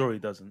pretty sure he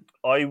doesn't.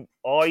 I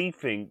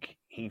think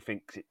he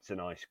thinks it's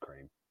an ice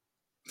cream.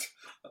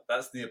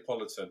 That's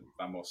Neapolitan,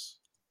 Vamos.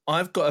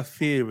 I've got a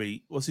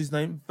theory. What's his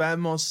name?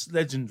 Vamos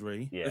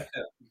Legendary? Yeah.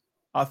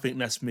 I think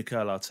that's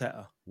Mikel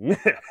Arteta.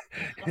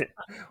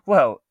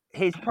 Well,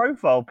 his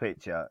profile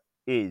picture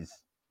is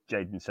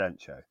Jadon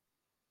Sancho.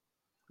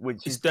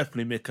 Which is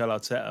definitely Mikel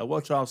Arteta.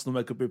 Watch Arsenal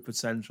make a bid for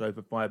Sancho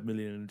for $5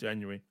 million in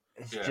January.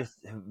 It's just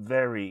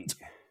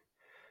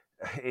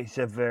it's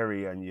a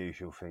very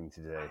unusual thing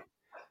to do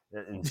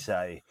and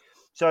say.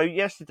 So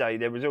yesterday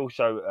there was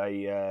also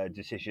a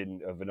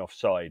decision of an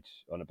offside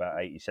on about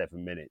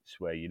 87 minutes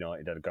where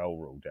United had a goal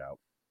ruled out.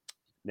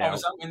 Now,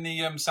 was that when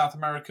the South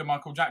America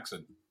Michael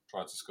Jackson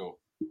tried to score?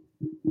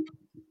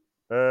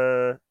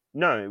 No,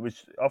 it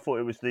was. I thought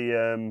it was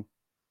the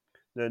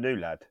new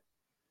lad.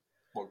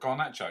 What,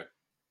 Garnacho?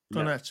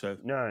 Garnacho.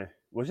 No,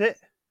 was it?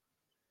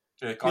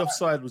 Yeah, the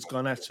offside was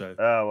Garnacho.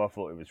 Oh, I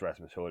thought it was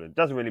Rasmus Højlund.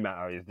 Doesn't really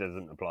matter. It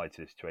doesn't apply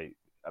to this tweet.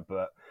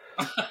 But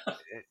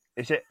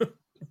is it?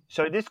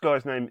 So this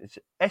guy's name is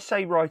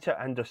Essay Writer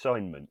and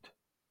Assignment.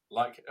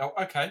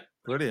 Okay.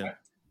 Brilliant.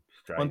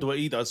 Strange. Wonder what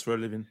he does for a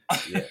living.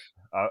 Yeah,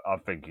 I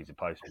think he's a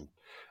postman.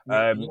 You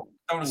don't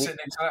want to sit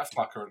next to that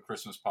fucker at a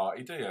Christmas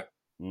party, do you?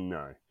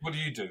 No. What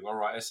do? I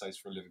write essays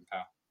for a living,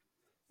 pal.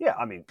 Yeah,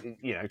 I mean,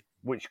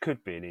 which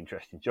could be an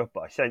interesting job,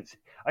 but I sense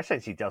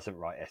he doesn't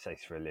write essays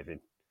for a living.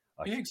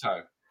 You think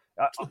so?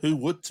 Who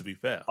would, to be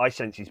fair? I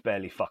sense he's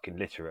barely fucking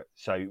literate.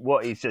 So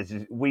what he says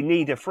is, we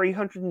need a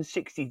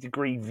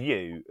 360-degree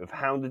view of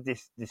how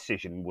this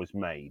decision was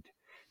made.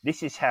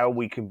 This is how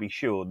we can be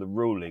sure the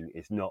ruling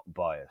is not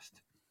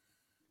biased.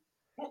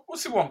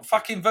 What's he want?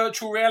 Fucking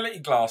virtual reality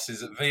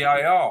glasses at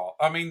VAR?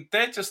 I mean,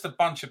 they're just a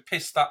bunch of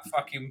pissed up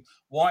fucking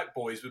white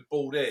boys with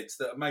bald heads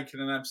that are making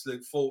an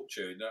absolute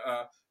fortune.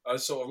 Are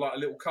sort of like a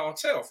little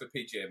cartel for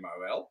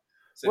PGMOL.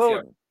 So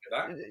well,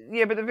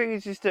 yeah, but the thing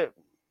is that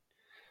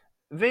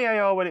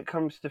VAR, when it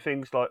comes to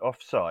things like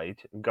offside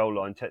and goal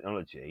line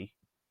technology,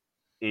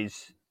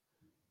 is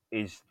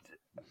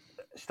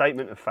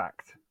statement of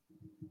fact.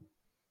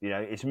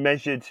 It's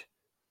measured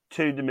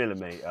to the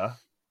millimetre.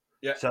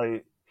 Yeah. So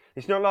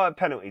it's not like a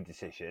penalty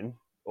decision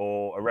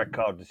or a red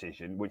card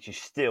decision, which is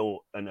still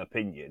an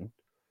opinion,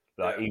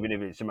 like even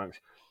if it's amongst.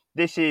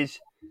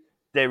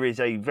 There is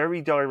a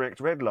very direct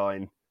red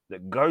line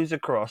that goes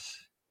across,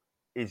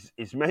 is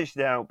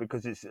measured out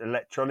because it's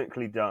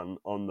electronically done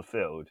on the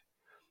field,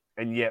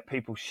 and yet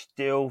people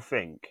still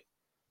think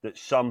that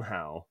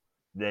somehow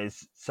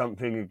there's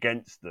something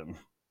against them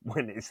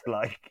when it's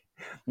like,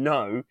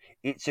 no,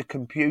 it's a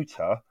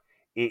computer.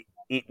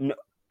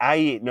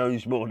 It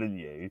knows more than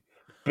you.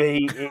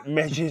 B, it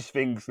measures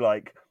things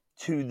like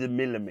to the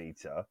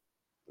millimeter.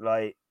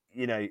 Like,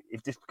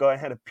 if this guy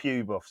had a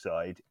pube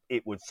offside,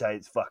 it would say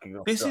it's fucking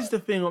offside. This is the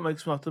thing what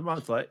makes me laugh the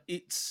most. Like,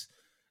 it's,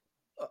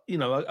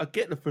 I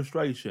get the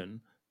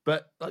frustration,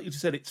 but like you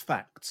said, it's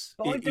facts.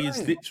 But It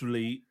is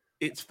literally,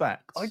 it's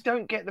facts. I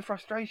don't get the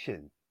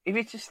frustration. If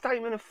it's a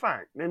statement of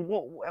fact, then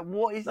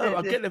what is No,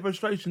 I get the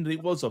frustration that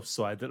it was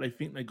offside, that they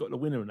think they got the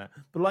winner in that.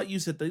 But like you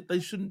said, they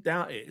shouldn't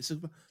doubt it. It's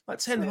like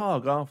Ten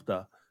Hag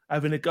after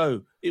having a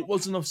go. It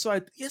wasn't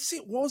offside. Yes,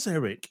 it was,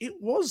 Eric. It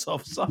was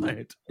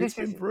offside. It's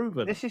been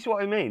proven. This is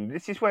what I mean.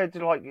 This is where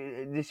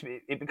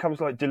it becomes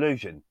like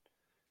delusion.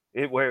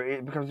 Where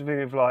it becomes a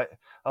thing of like,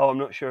 oh, I'm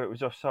not sure it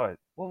was offside.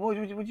 What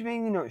do you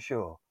mean you're not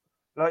sure?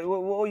 Like,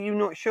 what are you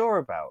not sure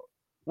about?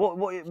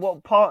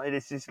 What part of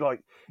this is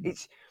like?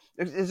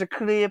 There's a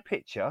clear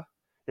picture.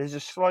 There's a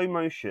slow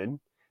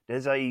motion.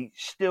 There's a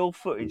still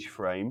footage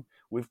frame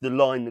with the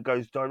line that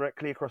goes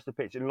directly across the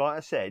pitch. And like I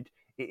said,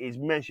 it is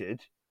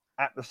measured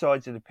at the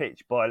sides of the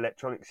pitch by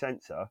electronic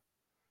sensor.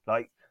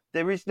 Like,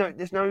 there's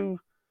no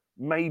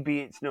maybe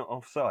it's not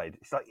offside.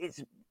 It's like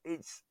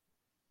it's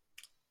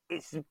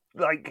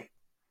like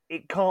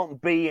it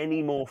can't be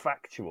any more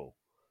factual.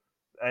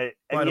 By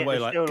the way,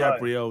 like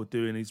Gabriel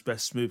doing his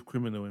best Smooth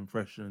Criminal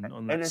impression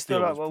on that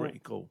still was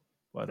pretty cool.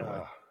 By the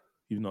way,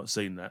 you've not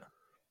seen that.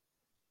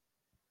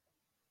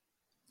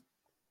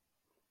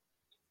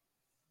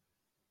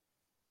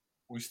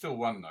 We still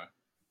won though.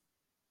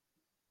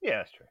 Yeah,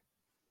 that's true.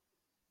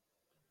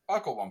 I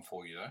got one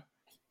for you though. I've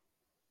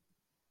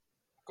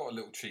got a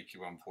little cheeky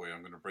one for you. I'm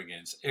going to bring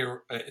in. It's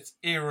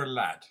Irelad,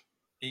 EIRELAD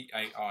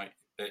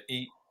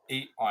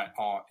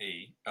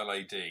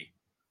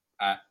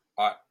at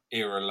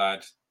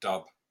Irelad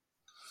Dub.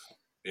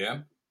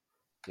 Yeah.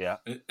 Yeah.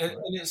 And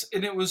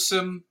it was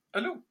a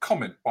little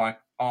comment by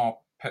our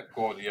Pep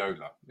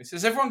Guardiola. It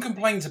says everyone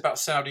complains about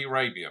Saudi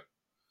Arabia,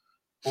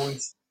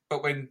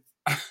 but when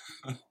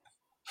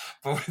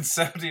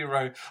Saudi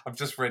Arabia, I've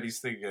just read his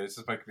thing here, it's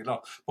just making me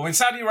laugh. But when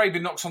Saudi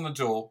Arabia knocks on the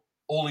door,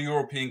 all the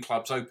European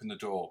clubs open the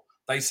door.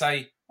 They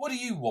say, "What do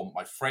you want,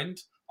 my friend?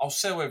 I'll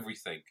sell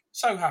everything."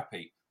 So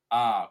happy.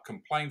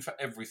 Complain for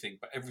everything,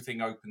 but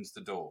everything opens the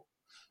door.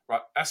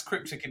 Right, that's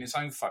cryptic in its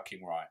own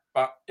fucking right.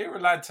 But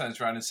Irelad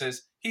turns around and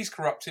says, he's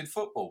corrupted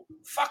football.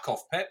 Fuck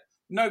off, Pep.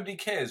 Nobody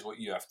cares what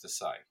you have to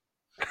say.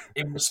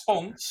 In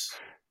response,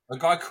 a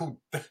guy called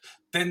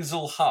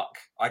Denzel Huck,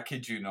 I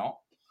kid you not,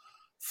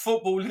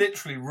 football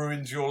literally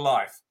ruins your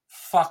life.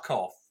 Fuck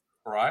off,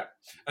 right?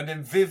 And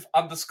then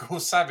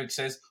Viv_Savage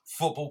says,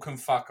 football can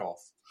fuck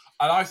off.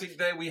 And I think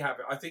there we have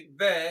it. I think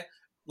there,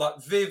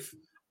 like Viv,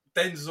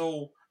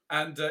 Denzel,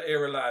 and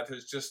Irelad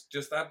has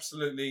just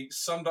absolutely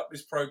summed up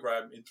this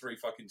program in 3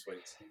 fucking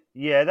tweets.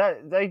 Yeah,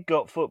 they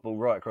got football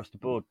right across the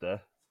board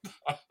there.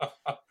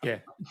 Yeah,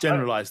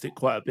 generalised it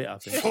quite a bit, I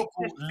think.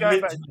 Football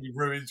literally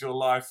ruins your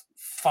life.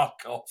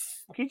 Fuck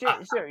off. Can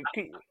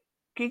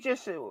you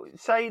just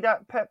say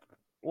that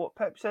what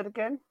Pep said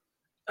again?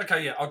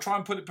 Okay, yeah, I'll try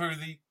and put it through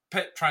the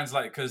Pep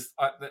translator because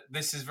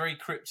this is very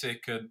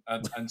cryptic and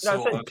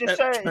No, sort of. just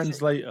say it,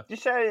 translator.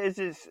 Just say it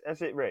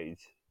as it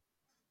reads.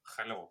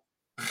 Hello.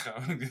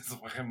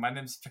 My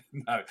name's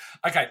no.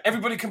 Okay,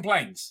 everybody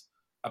complains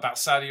about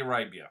Saudi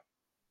Arabia.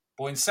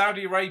 But when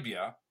Saudi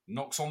Arabia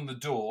knocks on the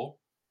door,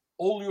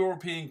 all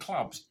European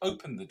clubs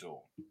open the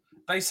door.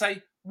 They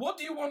say, "What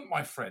do you want,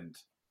 my friend?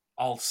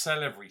 I'll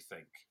sell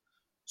everything."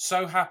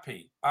 So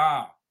happy.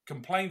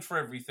 Complain for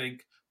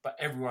everything, but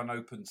everyone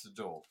opens the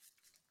door.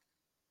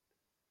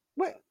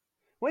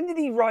 When did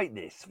he write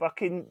this?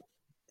 Fucking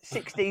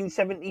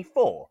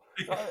 1674.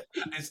 Well,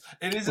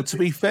 to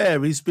be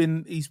fair, he's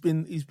been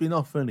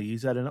off, hasn't he?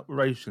 He's had an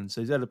operation,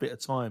 so he's had a bit of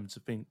time to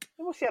think.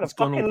 What's he had a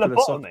fucking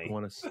lobotomy?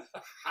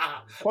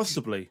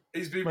 Possibly.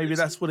 Maybe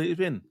that's what it's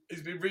been.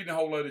 He's been reading a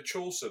whole load of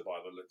Chaucer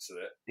by the looks of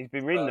it. He's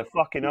been reading the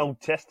fucking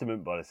Old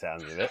Testament by the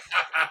sounds of it.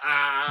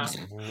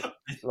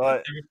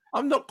 Like,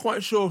 I'm not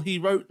quite sure he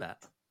wrote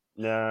that.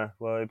 Nah,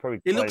 well, he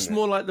probably. It looks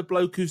more like the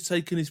bloke who's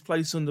taken his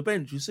place on the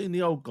bench. You've seen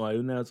the old guy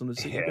who now's on the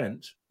City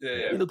bench.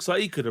 Yeah. It looks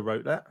like he could have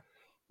wrote that.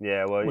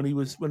 Yeah, well, when he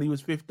was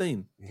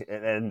 15, it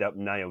ended up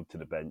nailed to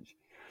the bench.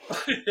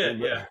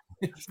 yeah.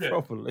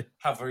 Probably.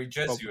 How very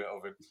Jesuit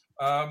of him.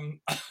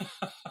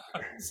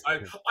 So I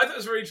thought it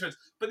was very interesting.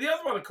 But the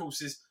other one, of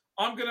course, is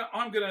I'm gonna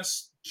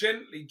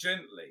gently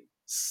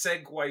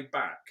segue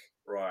back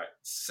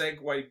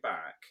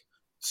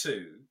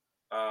to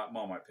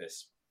Marmite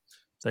Piss.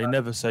 They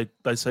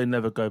say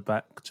never go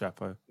back,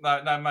 Chapo.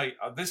 No, mate.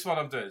 This one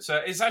I'm doing. So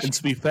it's actually. And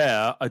to be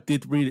fair, I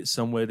did read it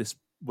somewhere this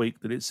week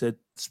that it said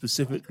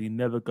specifically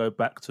never go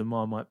back to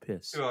Marmite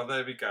piss. Well,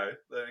 there we go.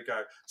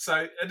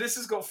 So, and this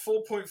has got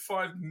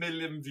 4.5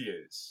 million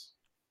views.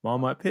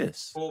 Marmite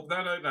piss. No,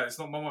 it's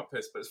not Marmite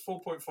piss, but it's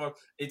 4.5.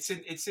 It's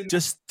in.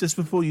 Just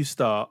before you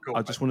start, Go on,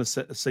 I just want to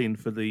set the scene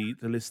for the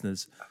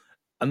listeners.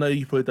 I know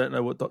you probably don't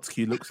know what Dr.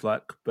 Q looks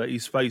like, but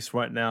his face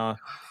right now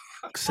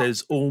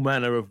says all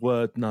manner of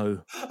word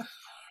no.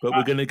 But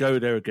we're going to go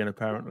there again,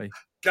 apparently.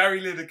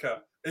 Gary Lineker.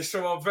 It's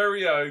from our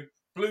very own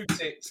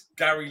blue-ticked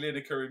Gary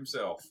Lineker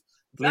himself.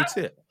 Blue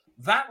tip.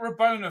 That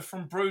Rabona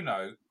from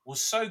Bruno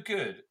was so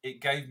good, it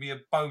gave me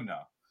a boner,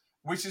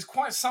 which is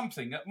quite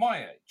something at my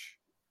age.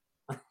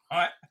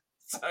 Right?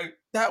 So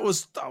that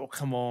was, oh,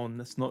 come on.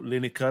 That's not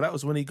Lineker. That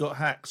was when he got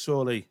hacked,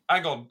 surely.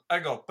 Hang on.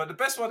 But the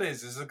best one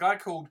is a guy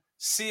called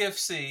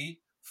CFC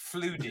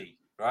Floody,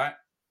 right?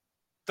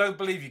 Don't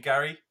believe you,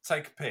 Gary.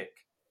 Take a pic.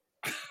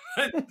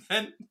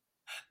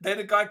 then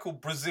a guy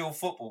called Brazil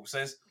Football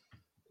says,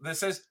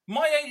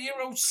 my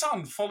 8-year-old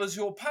son follows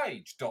your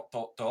page, ...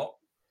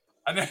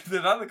 And then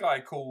another guy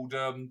called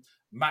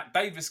Matt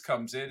Davis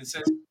comes in and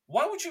says,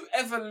 why would you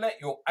ever let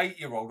your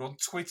 8-year-old on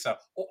Twitter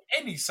or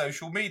any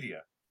social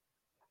media?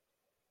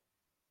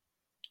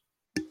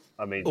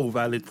 I mean, all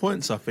valid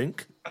points, I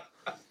think.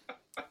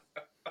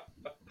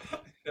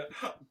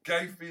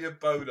 Gave me a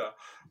boner.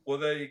 Well,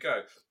 there you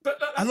go.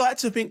 But I like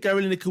to think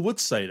Gary Lineker would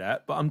say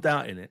that, but I'm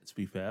doubting it, to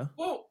be fair.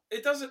 Well,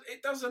 it doesn't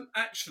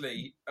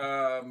actually.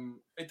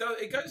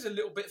 It goes a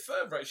little bit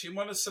further, actually. In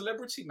one of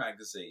Celebrity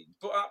magazine,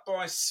 put up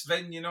by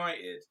Sven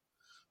United,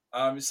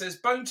 it says,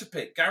 bone to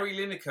pick, Gary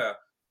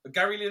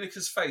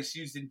Lineker's face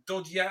used in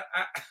dodgy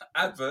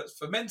adverts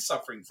for men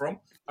suffering from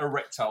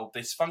erectile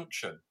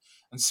dysfunction.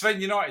 And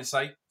Sven United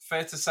say,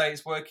 fair to say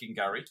it's working,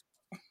 Gary.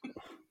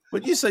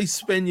 When you say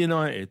Sven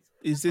United,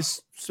 is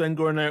this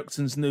Sven-Goran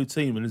Eriksson's new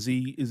team, and is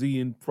he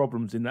in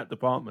problems in that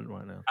department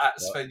right now? At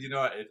Sven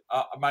United,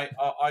 mate,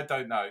 I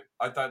don't know,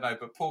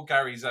 but poor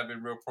Gary's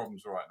having real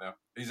problems right now.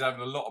 He's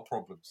having a lot of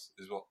problems.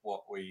 Is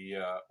what we're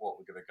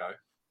going to go.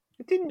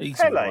 Didn't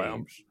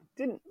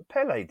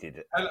Pele did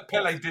it?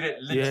 Pele did it.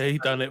 Yeah, he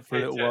done it for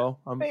a little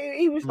while.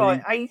 He was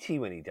like 80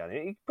 when he done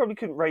it. He probably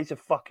couldn't raise a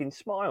fucking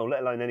smile,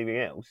 let alone anything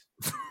else.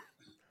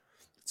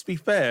 To be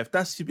fair, if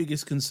that's your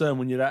biggest concern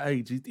when you're that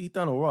age, he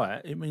done all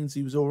right. It means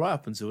he was all right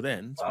up until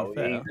then.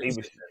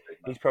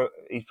 He's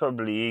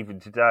probably even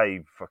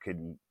today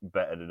fucking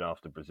better than half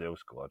the Brazil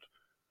squad.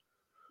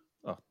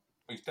 Oh,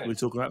 are we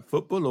talking about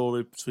football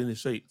or between the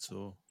sheets?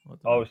 Or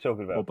I was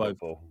talking about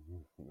football.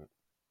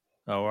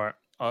 Oh, all right.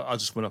 I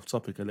just went off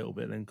topic a little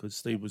bit then because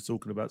Steve was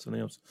talking about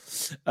something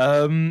else.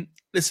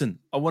 Listen,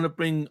 I want to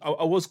bring.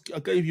 I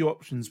gave you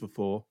options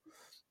before,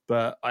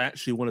 but I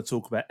actually want to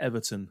talk about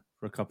Everton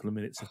for a couple of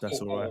minutes, if that's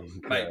all right.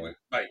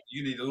 Mate,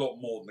 you need a lot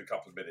more than a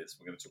couple of minutes.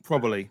 We're going to talk.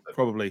 Probably.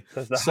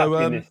 So,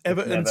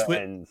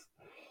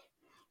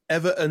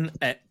 Everton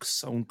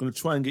X. I'm going to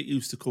try and get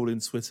used to calling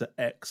Twitter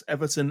X.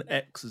 Everton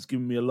X has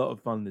given me a lot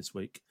of fun this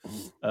week.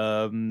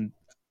 And,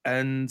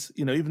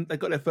 even they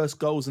got their first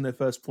goals and their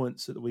first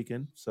points at the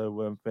weekend.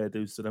 So fair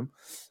dues to them.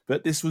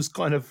 But this was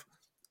kind of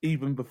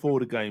even before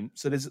the game.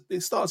 So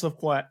it starts off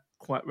quite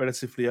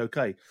relatively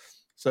okay.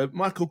 So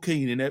Michael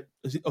Keane in it.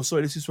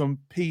 This is from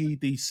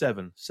PED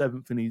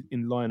 7th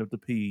in line of the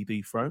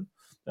PED throne.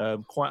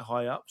 Quite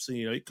high up. So,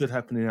 it could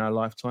happen in our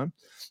lifetime.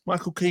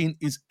 Michael Keane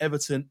is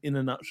Everton in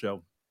a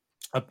nutshell.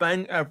 A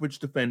bang average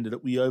defender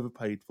that we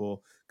overpaid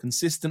for,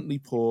 consistently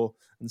poor,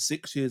 and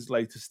 6 years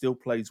later still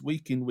plays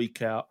week in,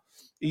 week out,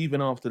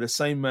 even after the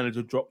same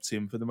manager dropped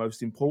him for the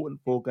most important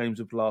 4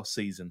 games of last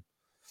season.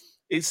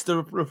 It's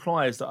the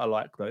replies that I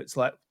like, though. It's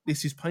like,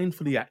 this is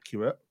painfully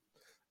accurate.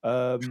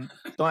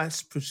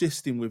 Dice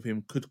persisting with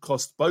him could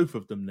cost both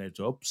of them their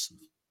jobs.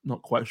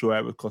 Not quite sure how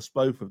it would cost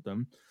both of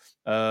them.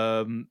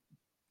 I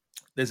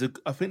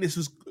think this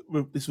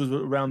was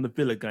around the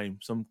Villa game.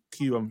 Some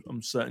Q,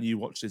 I'm certain you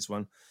watched this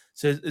one.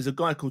 So there's a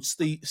guy called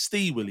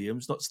Steve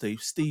Williams, not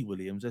Steve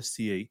Williams,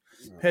 STE.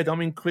 Head,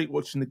 I'm in Crete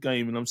watching the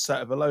game, and I'm sat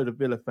with a load of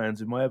Villa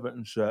fans in my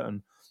Everton shirt,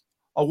 and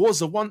I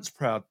was a once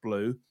proud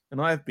Blue, and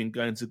I have been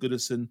going to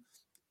Goodison.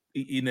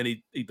 And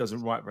then he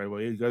doesn't write very well.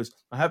 He goes,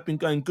 I have been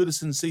going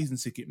Goodison season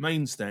ticket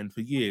main stand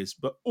for years,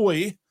 but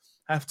I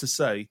have to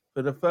say,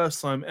 for the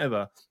first time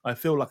ever, I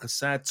feel like a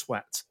sad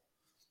twat.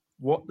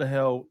 What the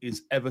hell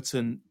is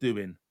Everton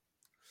doing?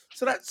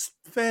 So that's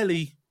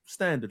fairly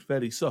standard,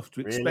 fairly soft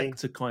to expect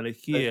to kind of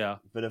hear.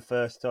 For the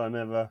first time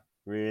ever,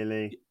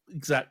 really?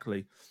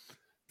 Exactly.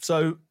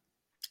 So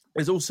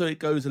there's also, it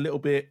goes a little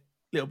bit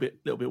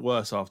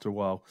worse after a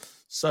while.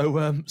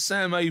 So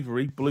Sam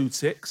Avery, blue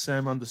tick,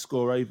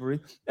 Sam_Avery.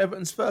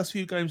 Everton's first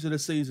few games of the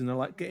season are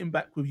like getting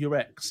back with your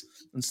ex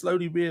and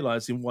slowly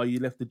realising why you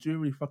left the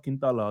jury fucking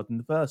dullard in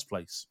the first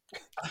place.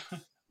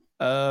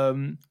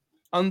 _Power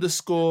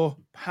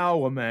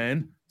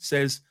Man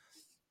says,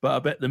 but I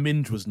bet the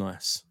minge was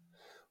nice.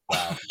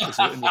 Wow. Is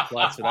it in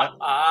reply to that?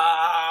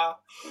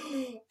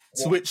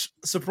 To which,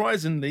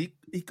 surprisingly,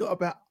 he got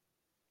about,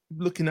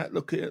 looking at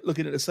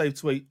the save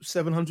tweet,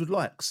 700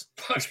 likes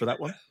just for that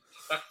one.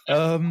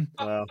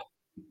 Wow.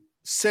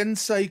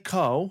 Sensei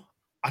Carl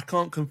I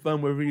can't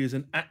confirm whether he is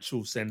an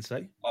actual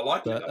sensei. I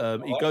like it.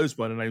 But he goes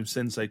by the name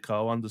Sensei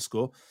Carl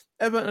 _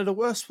 Everton are the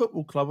worst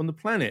football club on the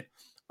planet.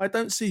 I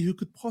don't see who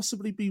could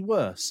possibly be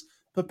worse.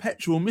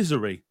 Perpetual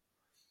misery.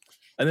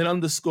 And then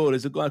underscore,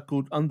 there's a guy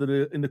called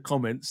in the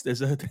comments.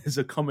 There's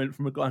a comment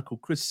from a guy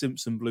called Chris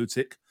Simpson, Blue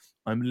Tick.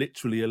 I'm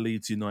literally a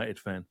Leeds United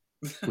fan,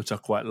 which I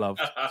quite loved,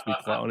 to be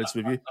quite honest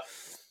with you.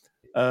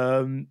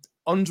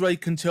 Andre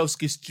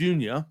Kanchelskis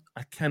Jr.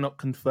 I cannot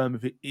confirm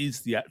if it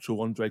is the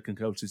actual Andre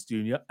Kanchelskis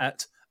Jr.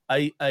 at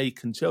AA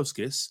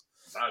Kanchelskis.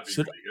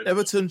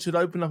 Everton should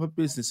open up a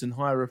business and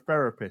hire a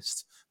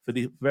therapist for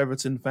the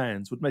Everton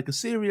fans. Would make a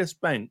serious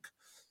bank.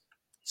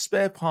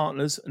 Spare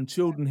partners and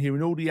children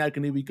hearing all the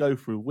agony we go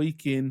through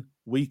week in,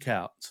 week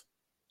out.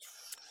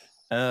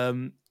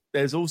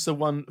 There's also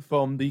one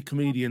from the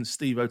comedian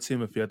Steve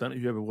O'Timothy. I don't know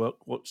if you ever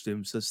watched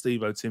him. So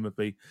Steve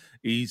O'Timothy,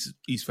 he's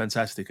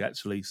fantastic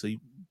actually. So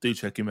do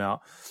check him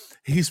out.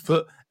 He's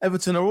put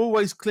Everton are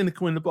always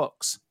clinical in the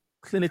box.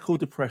 Clinical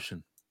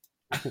depression.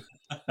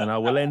 And I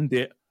will end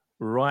it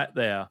right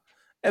there.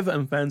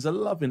 Everton fans are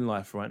loving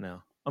life right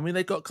now. I mean,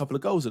 they got a couple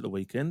of goals at the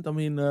weekend. I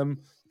mean,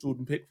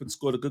 Jordan Pickford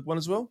scored a good one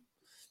as well.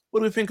 What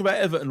do we think about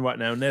Everton right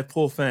now and their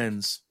poor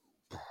fans?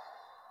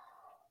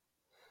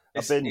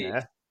 I've been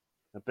there.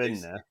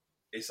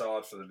 It's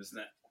hard for them, isn't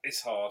it?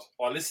 It's hard.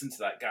 I listened to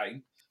that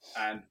game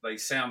and they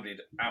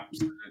sounded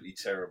absolutely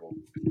terrible,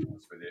 to be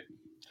honest with you.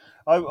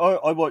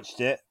 I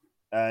watched it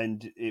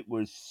and it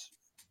was...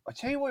 I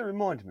tell you what it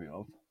reminded me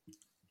of.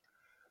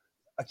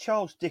 A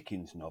Charles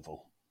Dickens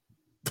novel.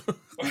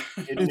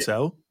 You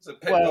tell. So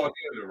Pep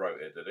Guardiola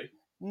wrote it, did he?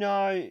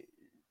 No,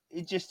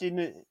 it just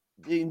in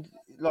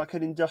like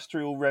an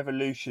industrial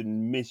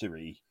revolution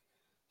misery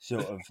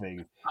sort of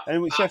thing.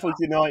 And with Sheffield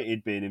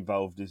United being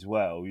involved as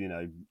well, you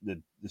know, the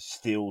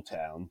steel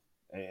town.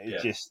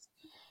 Just,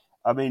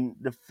 I mean,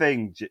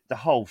 the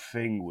whole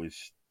thing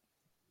was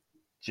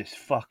just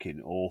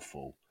fucking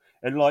awful.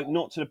 And like,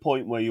 not to the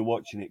point where you're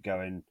watching it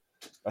going,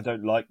 I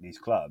don't like these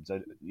clubs.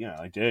 I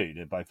do.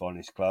 They're both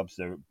honest clubs.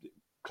 They're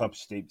clubs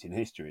steeped in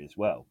history as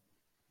well.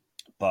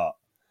 But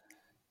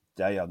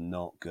they are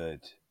not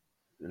good.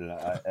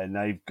 And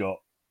they've got...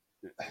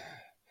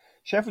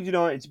 Sheffield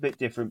United's a bit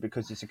different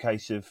because it's a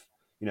case of,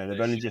 you know, they've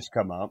only just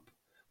come up.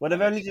 Well, they've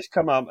only just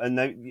come up and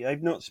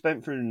they've not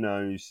spent through the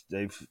nose.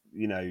 They've,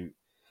 you know...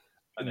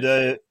 but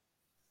the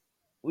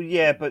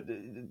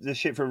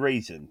shit for a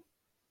reason.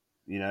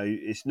 You know,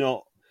 it's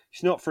not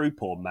through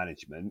poor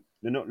management.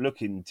 They're not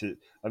looking to...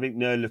 I think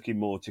they're looking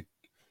more to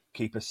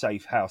keep a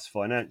safe house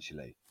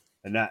financially.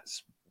 And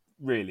that's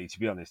really, to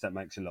be honest, that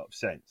makes a lot of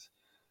sense.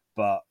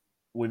 But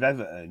with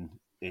Everton,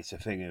 it's a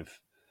thing of...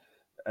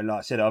 And like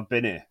I said, I've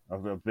been here.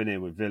 I've been here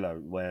with Villa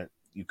where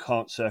you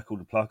can't circle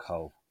the plug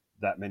hole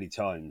that many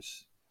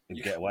times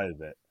and get away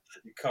with it.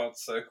 You can't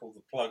circle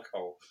the plug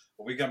hole.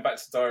 Are we going back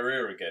to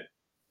diarrhea again?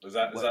 Is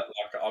that like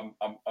I'm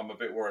a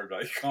bit worried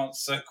about? You can't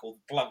circle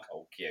the plug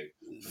hole, Q.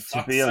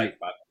 To be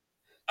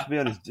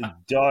honest,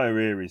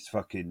 diarrhea is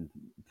fucking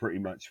pretty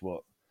much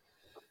what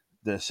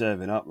they're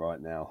serving up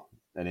right now,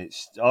 and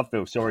I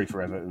feel sorry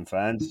for Everton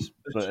fans,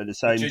 but at the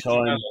same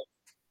time,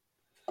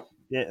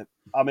 yeah.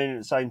 I mean, at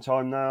the same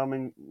time, now, I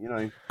mean, you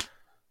know,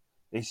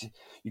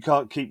 you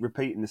can't keep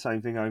repeating the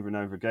same thing over and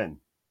over again.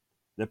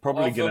 They're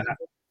probably going to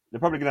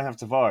have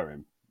to fire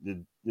him.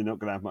 They're not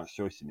going to have much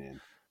choice in the end.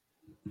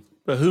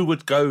 But who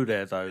would go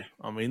there, though?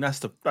 I mean, that's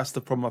the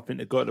problem I think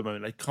they've got at the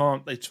moment. They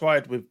can't. They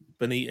tried with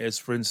Benitez,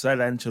 for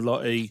instance.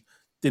 Ancelotti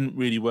didn't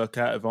really work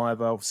out of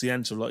either. Obviously,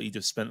 Ancelotti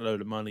just spent a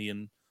load of money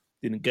and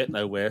didn't get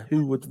nowhere.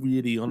 Who would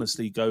really,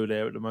 honestly, go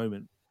there at the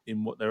moment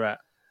in what they're at?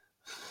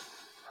 I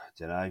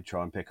don't know.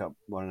 Try and pick up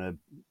one of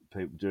the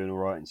people doing all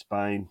right in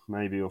Spain,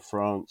 maybe, or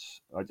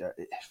France.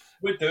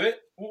 We'd do it.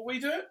 Would we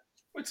do it?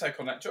 We'd take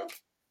on that job.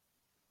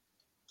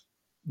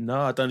 No,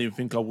 I don't even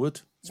think I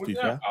would. To be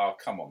fair. Oh,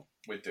 come on.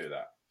 We'd do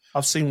that.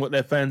 I've seen what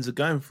their fans are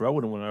going for. I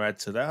wouldn't want to add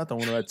to that. I don't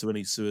want to add to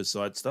any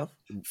suicide stuff.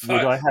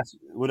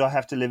 Would I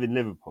have to live in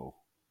Liverpool?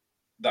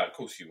 No, of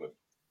course you would.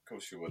 Of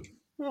course you would.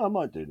 No, I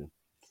might do them.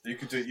 You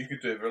could do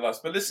it very nice.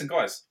 But listen,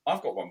 guys,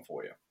 I've got one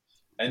for you,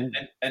 and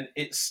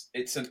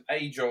it's an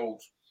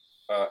age-old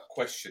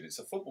question. It's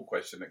a football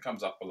question that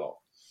comes up a lot,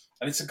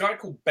 and it's a guy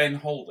called Ben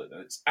Holden,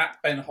 and it's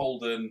at Ben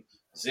Holden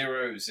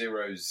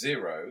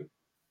 0004866.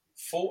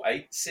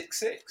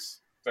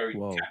 Very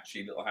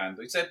catchy little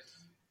handle. He said,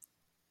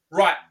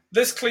 "Right,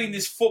 let's clean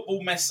this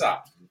football mess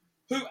up.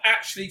 Who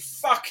actually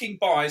fucking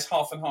buys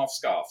half and half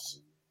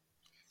scarves?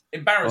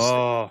 Embarrassing."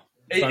 Oh,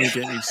 don't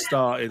get me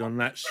started on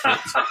that shit.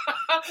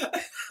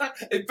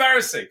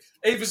 Embarrassing.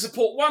 Either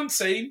support one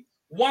team,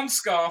 one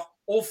scarf,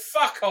 or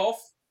fuck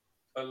off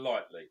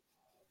politely.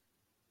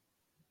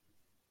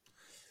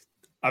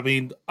 I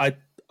mean, I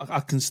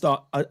can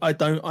start. I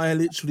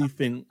literally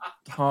think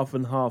half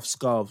and half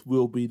scarves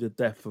will be the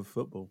death of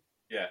football.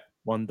 Yeah.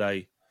 One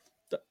day.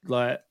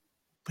 Like,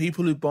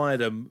 people who buy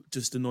them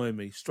just annoy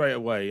me. Straight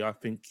away, I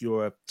think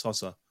you're a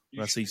tosser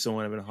when I see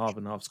someone having a half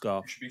and half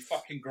scarf. You should be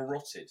fucking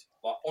garroted.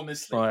 Like,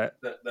 honestly. Right.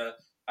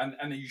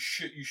 And you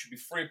should be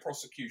free of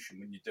prosecution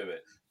when you do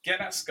it. Get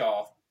that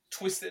scarf,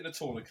 twist it in a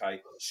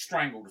tourniquet,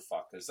 strangle the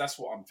fuckers. That's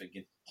what I'm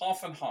thinking.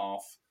 Half and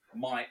half,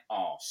 my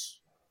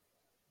arse.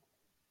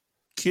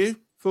 Q,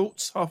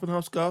 thoughts? Half and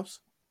half scarves?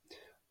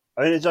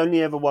 I mean, it's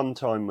only ever one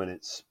time when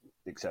it's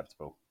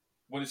acceptable.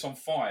 When it's on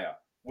fire.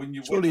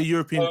 Surely a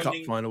European Cup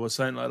final or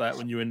something like that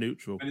when you're in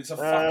neutral. And it's a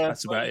fucking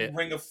that's about it.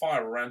 ring of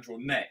fire around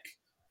your neck.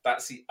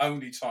 That's the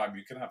only time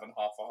you can have a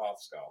half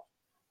scarf.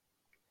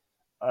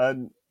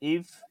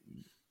 If,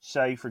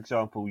 say, for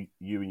example,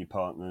 you and your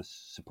partners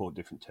support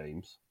different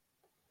teams,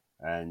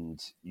 and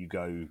you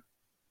go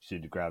to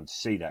the ground to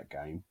see that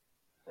game,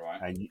 right?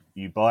 And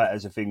you buy it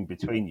as a thing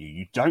between you,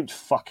 you don't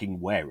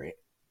fucking wear it.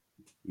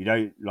 You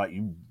don't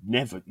you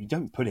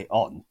don't put it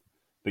on,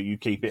 but you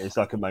keep it as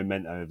like a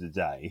memento of the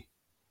day.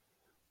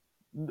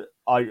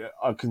 I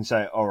can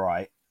say all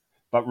right,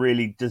 but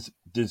really, does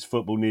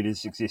football need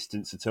its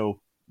existence at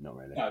all? Not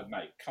really. No,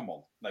 mate, come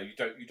on. No, you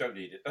don't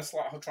need it. That's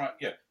like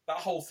that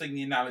whole thing,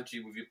 the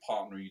analogy with your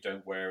partner, you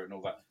don't wear it and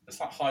all that. That's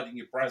like hiding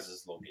your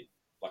Brazzers login.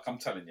 Like I'm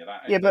telling you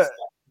that. Yeah, but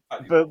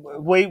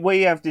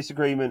we have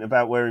disagreement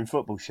about wearing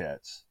football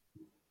shirts.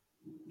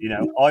 You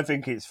know, I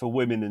think it's for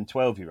women and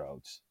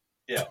 12-year-olds.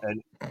 Yeah,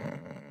 and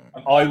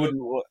I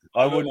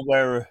wouldn't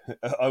wear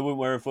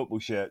a football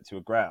shirt to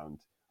a ground.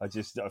 I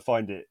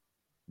find it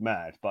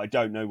mad, but I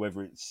don't know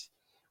whether it's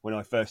when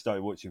I first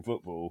started watching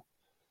football,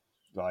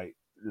 like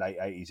late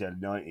 80s, early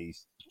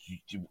 90s,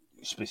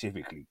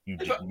 specifically, you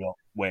did not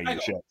wear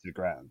your shirt to the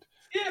ground.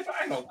 Yeah, but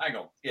hang on.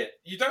 Yeah,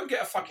 you don't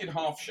get a fucking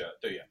half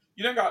shirt, do you?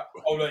 You don't go,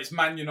 oh, look, it's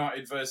Man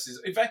United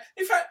versus... In fact,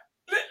 let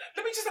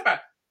me just think about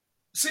it.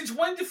 Since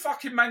when did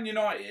fucking Man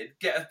United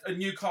get a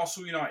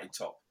Newcastle United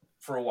top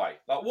for away?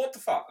 Like, what the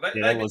fuck?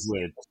 That was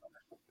weird.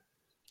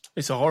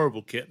 It's a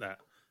horrible kit, that.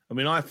 I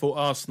mean, I thought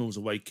Arsenal's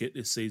away kit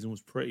this season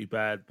was pretty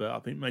bad, but I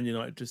think Man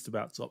United just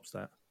about tops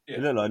that. Yeah.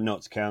 It looked like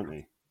Notts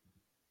County.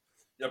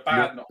 You're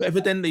bad. But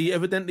evidently,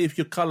 if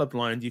you're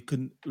colourblind, you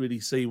couldn't really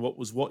see what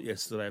was what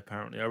yesterday,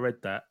 apparently. I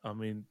read that. I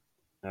mean,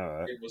 all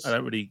right. I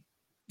don't really...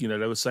 You know,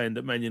 they were saying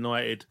that Man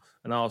United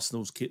and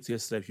Arsenal's kits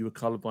yesterday, if you were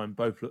colourblind,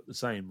 both looked the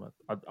same.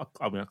 I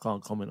mean, I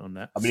can't comment on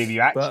that. I mean, if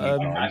you actually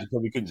you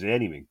probably couldn't see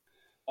anything.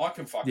 I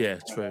can fucking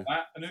true. On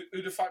that. And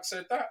who the fuck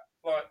said that?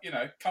 Like, you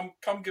know, come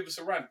give us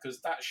a rant because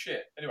that's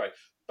shit. Anyway,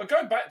 but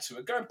going back to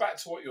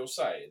what you're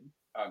saying,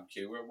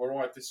 Q,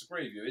 where I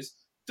disagree with you is,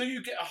 do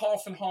you get a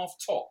half and half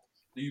top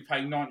that you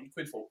pay 90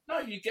 quid for? No,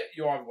 you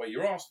either wear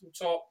your Arsenal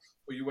top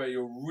or you wear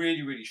your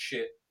really, really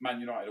shit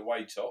Man United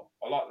away top.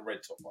 I like the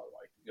red top, by the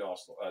way, the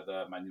Arsenal,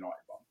 the Man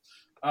United one.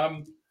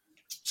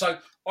 So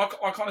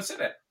I kind of sit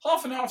there.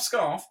 Half and half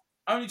scarf,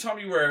 only time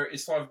you wear it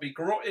is to either be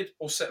garroted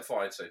or set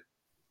fire to.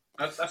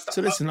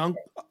 Listen,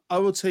 I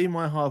will tell you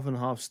my half and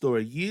half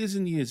story. Years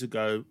and years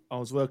ago, I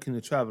was working in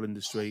the travel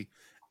industry,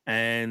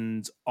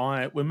 and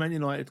when Man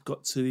United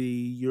got to the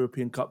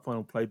European Cup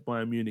final, played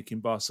Bayern Munich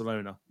in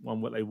Barcelona,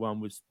 one what they won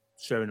with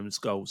Sheringham and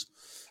Scholes.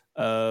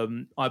 I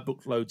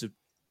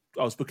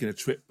was booking a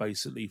trip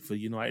basically for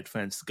United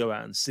fans to go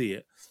out and see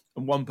it.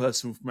 And one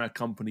person from our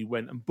company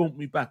went and bought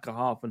me back a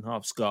half and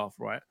half scarf,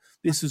 right?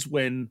 This was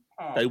when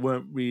they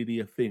weren't really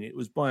a thing. It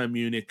was Bayern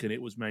Munich and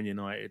it was Man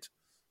United.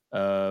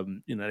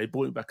 They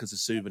bought it back as a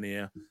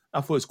souvenir.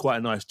 I thought it was quite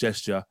a nice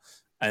gesture.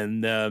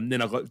 And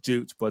then I got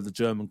duped by the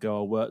German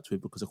girl I worked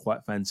with because I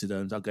quite fancied her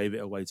and I gave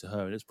it away to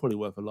her. And it's probably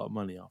worth a lot of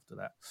money after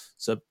that.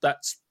 So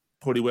that's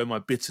probably where my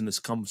bitterness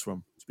comes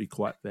from, to be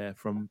quite fair,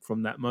 from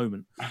that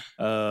moment.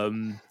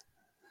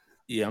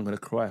 Yeah, I'm going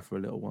to cry for a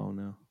little while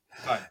now.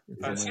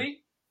 Right.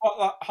 See? What,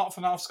 like half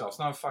and half scarves?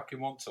 No, I fucking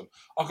want them.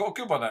 I've got a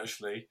good one,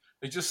 actually.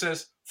 It just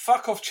says,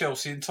 fuck off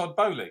Chelsea and Todd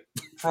Bowley.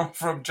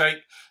 from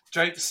Jake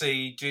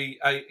C. G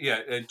A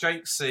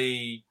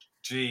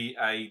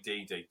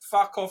D D.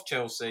 Fuck off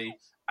Chelsea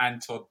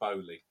and Todd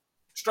Bowley.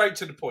 Straight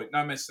to the point.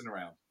 No messing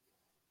around.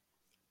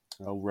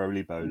 Oh,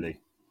 Roly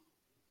Bowley.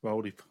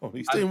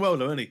 He's doing well,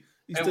 though, isn't he?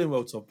 He's doing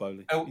well, Todd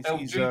Bowley.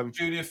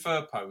 Junior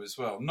Firpo as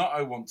well.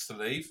 Notto wants to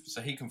leave,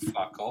 so he can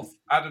fuck off.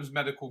 Adam's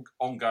medical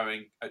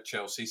ongoing at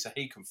Chelsea, so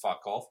he can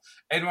fuck off.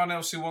 Anyone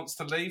else who wants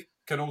to leave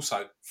can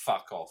also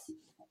fuck off.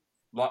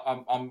 Like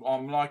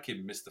I'm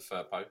liking Mr.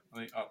 Firpo.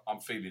 I'm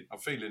feeling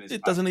his.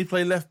 Doesn't he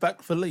play left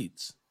back for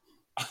Leeds?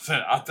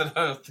 I don't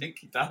know. I think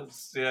he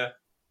does. Yeah.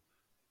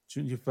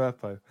 Junior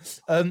Firpo.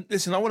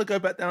 Listen, I want to go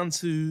back down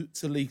to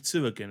League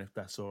Two again, if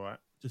that's all right.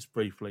 Just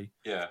briefly.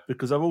 Yeah.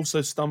 Because I've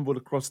also stumbled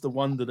across the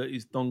wonder that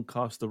is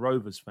Doncaster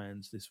Rovers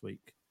fans this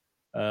week.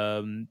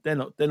 They're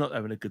not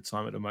having a good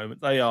time at the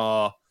moment. They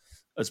are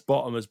as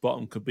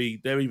bottom could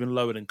be. They're even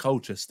lower than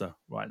Colchester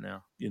right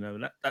now. You know,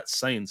 that's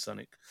saying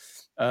something.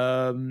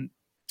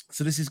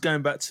 So this is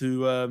going back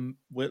to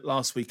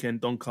last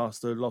weekend.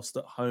 Doncaster lost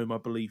at home, I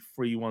believe,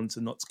 3-1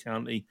 to Notts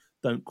County.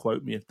 Don't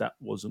quote me if that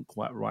wasn't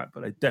quite right,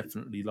 but they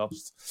definitely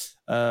lost.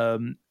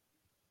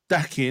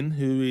 Dakin,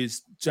 who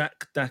is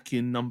Jack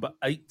Dakin, number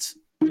 8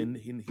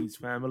 in his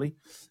family,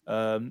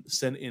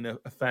 sent in a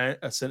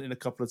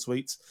couple of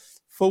tweets.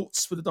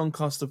 Thoughts for the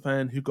Doncaster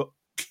fan who got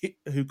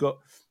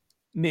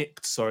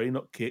nicked,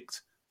 not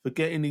kicked, for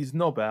getting his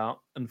knob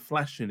out and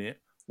flashing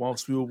it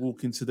whilst we were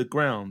walking to the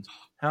ground.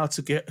 How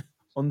to get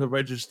on the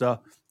register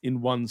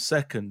in 1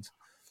 second.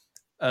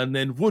 And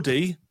then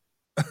Woody,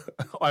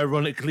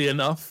 ironically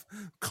enough,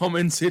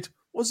 commented,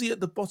 "Was he at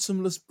the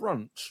bottomless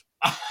brunch?"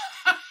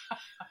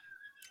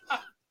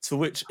 To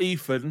which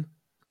Ethan,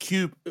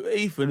 who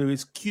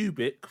is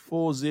Cubic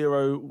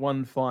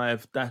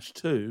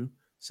 4015-2,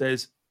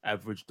 says,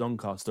 "Average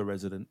Doncaster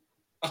resident."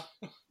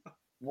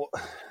 What?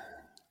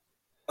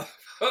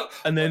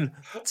 And then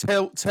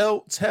tell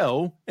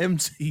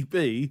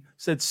MTB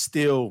said,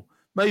 "Still,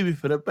 maybe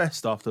for the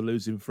best after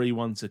losing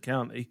 3-1 to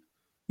County."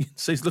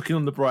 So he's looking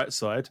on the bright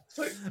side.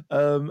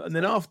 And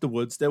then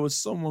afterwards, there was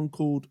someone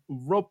called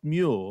Rob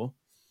Muir,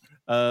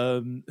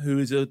 who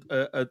is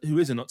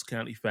a Notts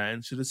County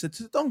fan, should have said,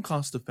 to the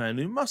Doncaster fan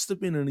who must have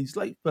been in his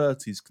late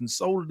 30s,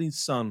 consoling his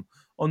son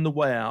on the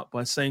way out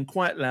by saying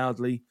quite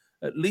loudly,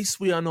 "At least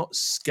we are not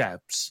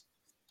scabs.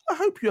 I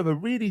hope you have a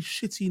really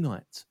shitty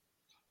night."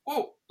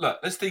 Well, look,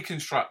 let's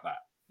deconstruct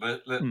that.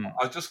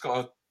 I just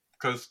got to,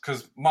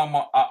 because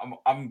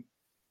I'm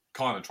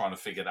kind of trying to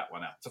figure that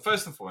one out. So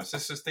first and foremost,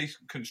 let's just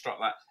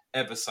deconstruct that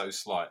ever so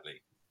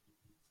slightly.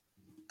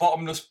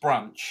 Bottomless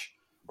brunch,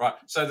 right?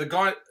 So the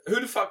guy, who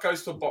the fuck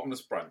goes to a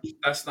bottomless brunch?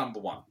 That's number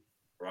one,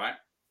 right?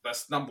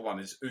 That's number one,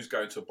 is who's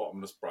going to a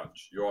bottomless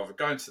brunch. You're either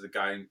going to the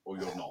game or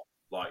you're not.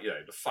 Like,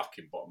 the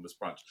fucking bottomless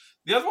brunch.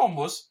 The other one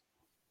was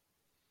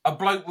a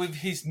bloke with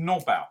his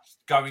knob out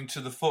going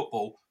to the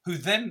football, who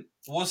then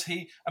was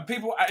he, and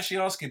people were actually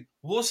asking,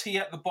 was he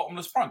at the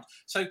bottomless brunch?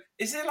 So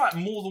is there like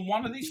more than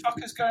one of these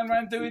fuckers going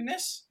around doing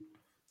this?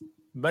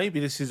 Maybe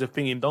this is a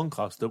thing in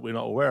Doncaster that we're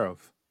not aware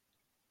of.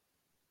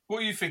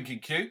 What are you thinking,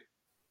 Q?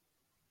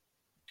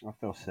 I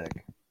feel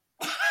sick.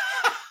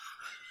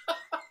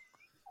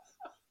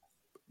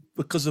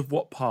 Because of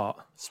what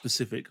part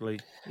specifically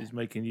is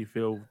making you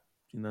feel,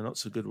 not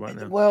so good right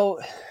now? Well,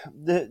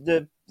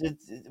 the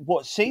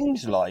what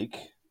seems like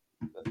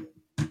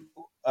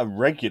a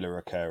regular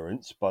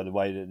occurrence, by the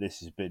way that this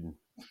has been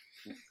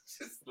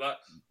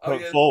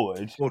put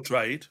forward,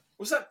 portrayed.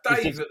 Was that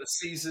Dave at the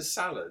Caesar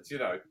salad?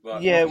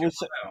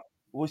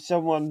 Was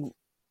someone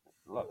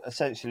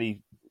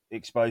essentially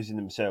exposing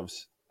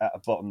themselves at a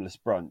bottomless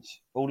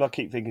brunch? All I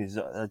keep thinking is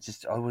I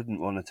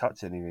wouldn't want to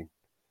touch anything.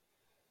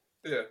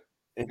 Yeah,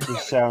 it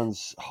just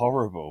sounds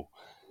horrible.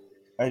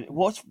 And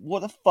what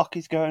the fuck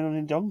is going on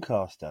in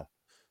Doncaster?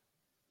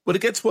 Well,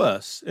 it gets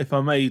worse, if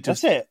I may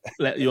just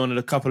let you on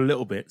a couple of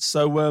little bits.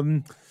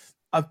 So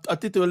I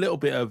did do a little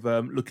bit of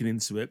looking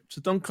into it.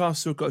 So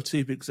Doncaster have got a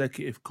chief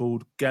executive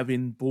called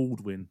Gavin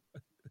Baldwin,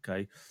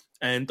 okay?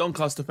 And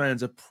Doncaster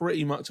fans are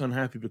pretty much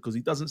unhappy because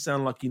he doesn't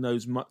sound like he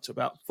knows much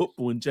about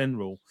football in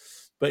general.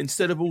 But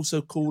instead of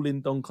also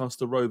calling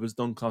Doncaster Rovers,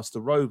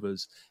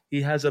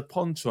 he has a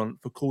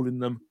penchant for calling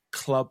them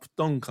Club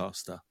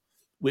Doncaster,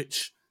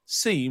 which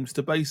seems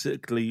to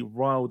basically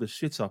rile the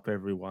shit up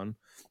everyone,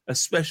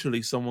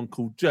 especially someone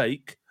called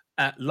Jake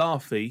at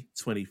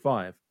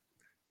Laughy25.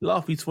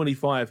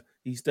 Laughy25,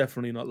 he's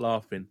definitely not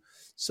laughing.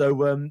 So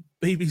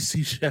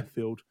BBC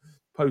Sheffield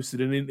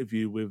posted an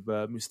interview with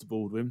Mr.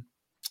 Baldwin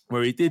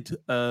where he did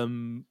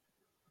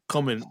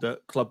comment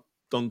that Club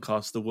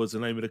Doncaster was the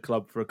name of the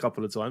club for a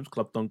couple of times,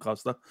 Club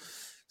Doncaster.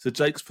 So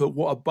Jake's put,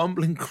 "What a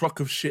bumbling crock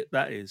of shit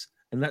that is."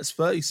 And that's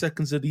 30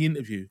 seconds of the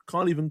interview.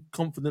 Can't even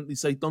confidently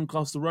say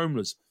Doncaster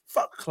Roamers.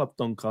 Fuck Club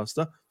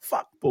Doncaster.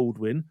 Fuck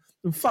Baldwin.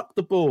 And fuck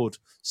the board.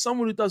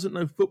 Someone who doesn't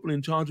know football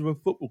in charge of a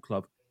football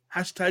club.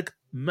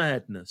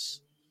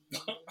 #madness.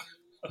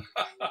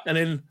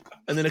 and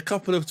then a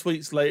couple of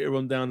tweets later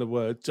on down the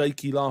word,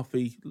 Jake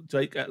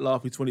at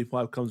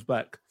Laughy25 comes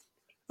back.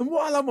 "And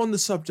while I'm on the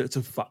subject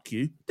of fuck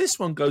you, this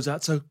one goes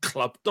out to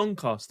Club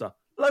Doncaster.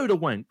 Load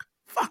of wank.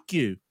 Fuck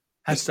you.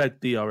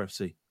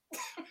 #DRFC.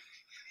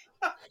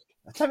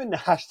 I don't think the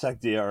hashtag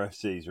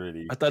DRFC is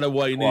really... I don't know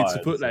why you need to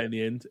put that in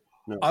the end.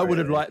 I would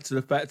have liked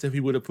the fact if he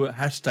would have put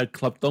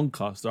 #Club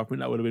Doncaster. I think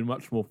that would have been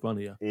much more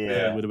funnier.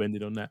 Yeah. It would have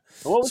ended on that.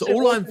 So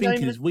all I'm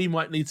thinking is we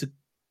might need to...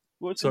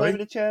 What's the name of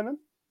the chairman?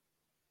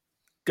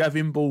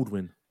 Gavin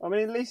Baldwin. I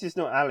mean, at least it's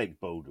not Alec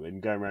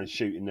Baldwin going around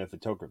shooting their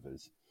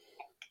photographers.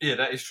 Yeah,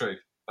 that is true.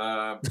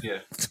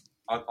 Yeah.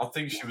 I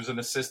think she was an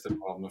assistant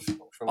on the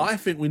film. I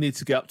think we need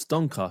to get up to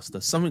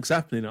Doncaster. Something's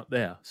happening up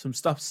there.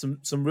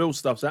 Some real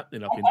stuff's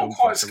happening up in Doncaster. I'm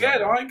quite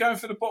scared. Right? I ain't going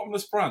for the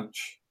bottomless brunch.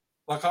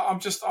 Like, I'm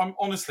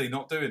honestly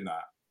not doing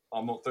that.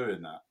 I'm not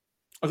doing that.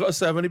 I've got to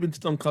say, I've only been to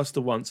Doncaster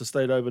once. I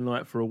stayed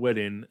overnight for a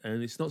wedding,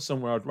 and it's not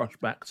somewhere I'd rush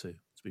back to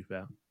be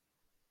fair.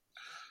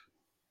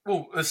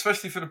 Well,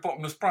 especially for the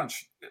bottomless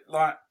brunch.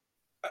 Like,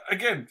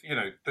 again,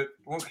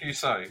 what can you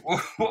say?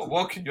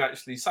 What can you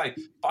actually say?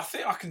 But I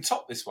think I can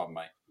top this one,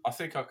 mate. I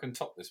think I can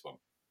top this one,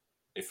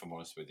 if I'm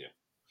honest with you.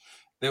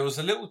 There was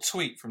a little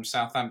tweet from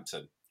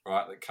Southampton,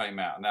 right, that came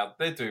out. Now,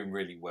 they're doing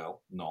really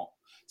well,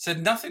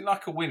 said nothing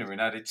like a winner in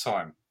added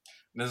time.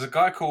 And there's a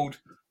guy called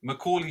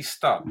Macaulay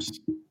Stubbs,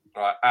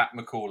 right, at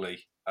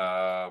Macaulay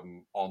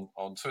on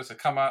Twitter,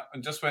 come out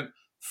and just went,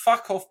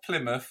 "Fuck off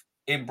Plymouth,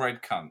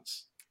 inbred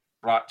cunts."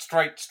 Right,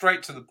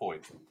 straight to the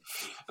point.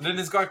 And then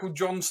there's a guy called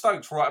John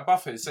Stokes right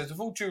above it. It says, "With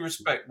all due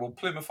respect, will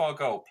Plymouth our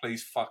goal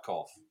please fuck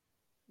off?"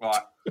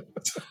 Right.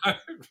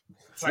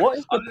 What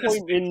is the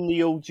point in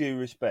the all due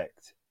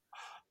respect?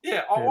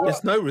 Yeah,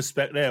 there's no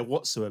respect there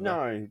whatsoever.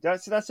 No,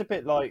 that's a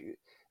bit like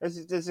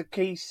there's a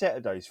key set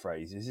of those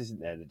phrases, isn't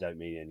there, that don't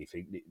mean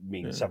anything. It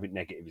means something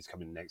negative is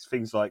coming next.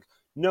 Things like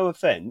 "no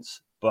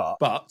offence," but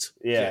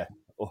yeah.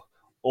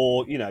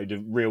 Or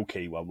the real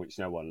key one, which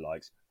no one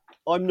likes.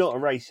 I'm not a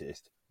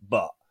racist,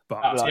 but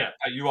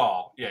you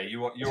are. Yeah,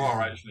 you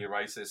are actually a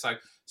racist.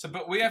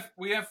 But we have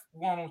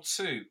one or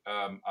two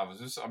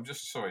others. I'm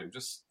just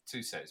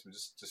 2 seconds. We're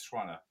just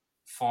trying to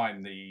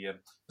find the.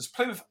 Because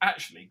Plymouth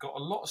actually got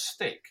a lot of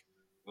stick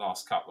the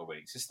last couple of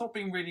weeks. It's not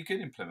been really good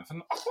in Plymouth,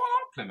 and I quite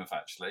like Plymouth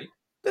actually.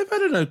 They've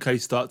had an okay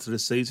start to the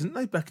season.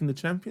 They're back in the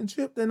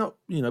Championship. They're not,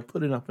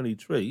 putting up any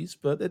trees,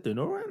 but they're doing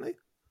all right, aren't they?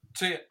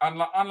 So,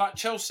 unlike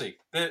Chelsea,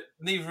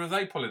 neither are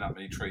they pulling up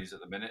any trees at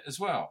the minute as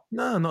well.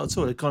 No, not at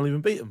all. They can't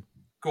even beat them.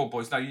 Go on,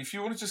 boys. Now, if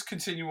you want to just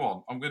continue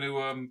on, I'm going to.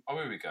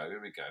 Here we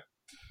go.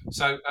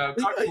 So,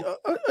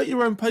 at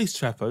your own pace,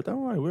 Chapo.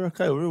 Don't worry, we're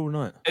okay. We're all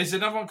night. There's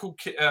another one called.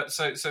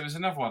 So there's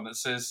another one that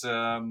says.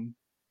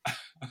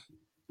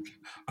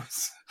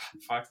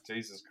 Fuck,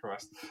 Jesus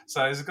Christ. So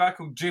there's a guy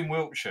called Jim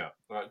Wiltshire.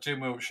 Right, Jim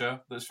Wiltshire.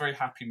 That's a very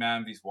happy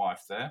man with his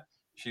wife there.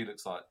 She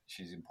looks like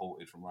she's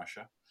imported from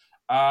Russia.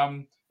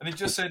 And he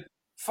just said,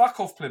 "Fuck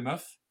off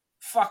Plymouth.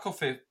 Fuck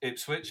off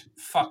Ipswich.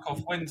 Fuck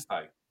off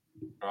Wednesday."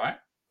 Right.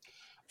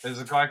 There's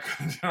a guy.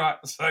 Right.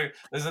 So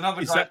there's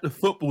another. Is guy. that the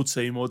football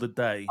team or the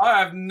day? I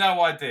have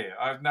no idea.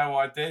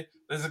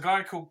 There's a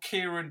guy called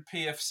Kieran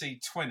PFC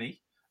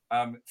 20.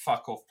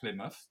 Fuck off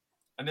Plymouth.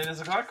 And then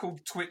there's a guy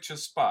called Twitcher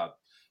Spud.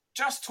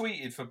 Just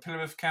tweeted for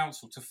Plymouth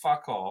Council to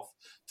fuck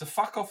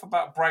off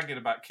about bragging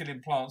about killing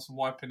plants and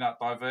wiping out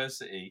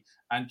diversity.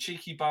 And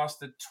cheeky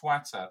bastard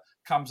twatter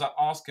comes up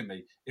asking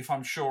me if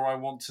I'm sure I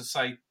want to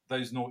say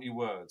those naughty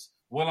words.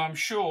 Well, I'm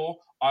sure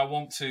I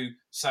want to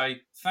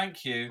say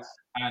thank you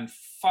and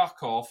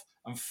fuck off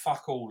and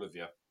fuck all of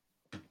you.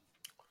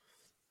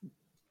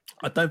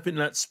 I don't think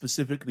that's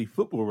specifically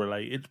football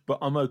related, but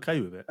I'm okay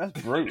with it. That's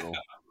brutal.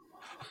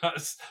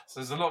 So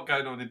there's a lot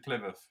going on in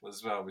Plymouth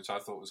as well, which I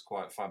thought was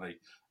quite funny.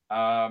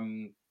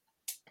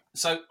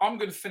 So I'm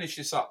going to finish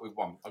this up with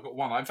one. I've got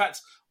one. In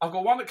fact, I've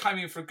got one that came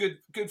in for a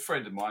good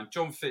friend of mine,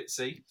 John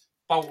Fitzy,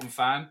 Bolton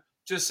fan,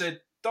 just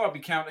said, Derby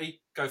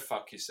County, go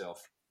fuck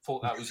yourself.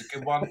 Thought that was a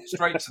good one.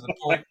 Straight to the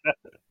point.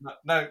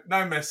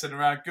 No messing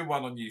around. Good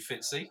one on you,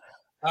 Fitzy.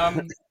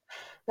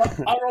 But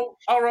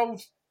our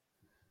old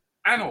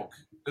Anok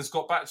has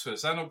got back to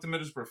us. Anok, the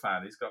Middlesbrough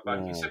fan, he's got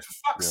back. He said, for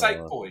fuck's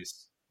sake,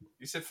 boys.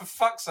 He said, for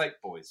fuck's sake,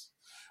 boys.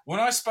 When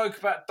I spoke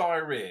about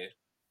diarrhea,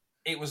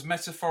 it was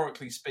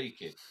metaphorically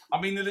speaking. I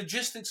mean, the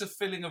logistics of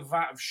filling a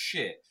vat of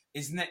shit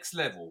is next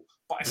level,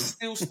 but I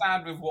still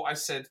stand with what I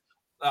said.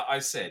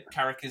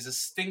 Carrick is a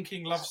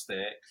stinking love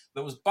stick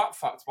that was butt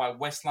fucked by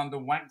West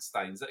London wank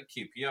stains at a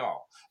QPR.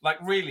 Like,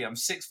 really, I'm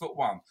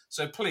 6'1",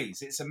 so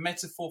please, it's a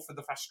metaphor for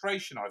the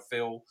frustration I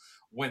feel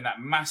when that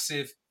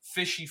massive,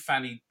 fishy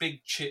fanny,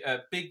 big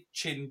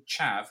chin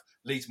chav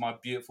leads my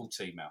beautiful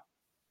team out.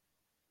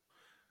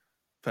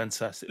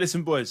 Fantastic.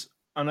 Listen, boys,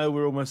 I know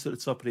we're almost at the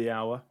top of the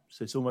hour,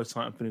 so it's almost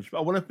time to finish. But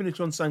I want to finish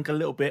on something a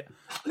little bit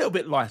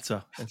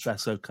lighter, if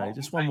that's okay.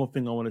 Just one more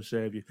thing I want to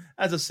share with you.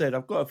 As I said,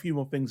 I've got a few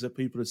more things that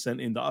people have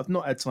sent in that I've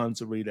not had time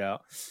to read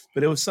out.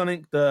 But there was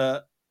something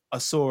that I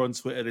saw on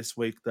Twitter this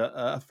week that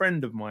a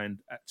friend of mine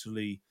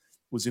actually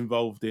was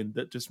involved in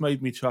that just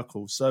made me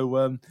chuckle.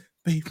 So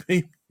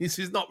this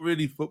is not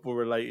really football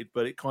related,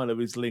 but it kind of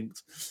is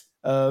linked.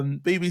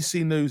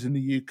 BBC News in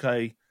the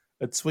UK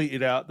had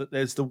tweeted out that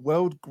there's the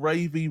World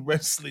Gravy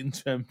Wrestling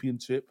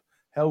Championship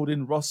held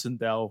in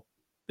Rossendale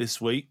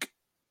this week.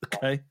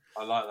 Okay.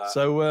 I like that.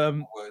 So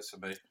works for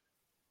me.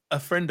 A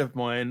friend of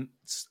mine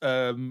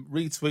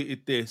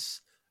retweeted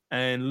this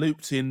and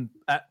looped in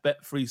at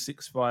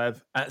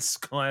Bet365, at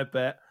Sky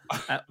Bet,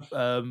 at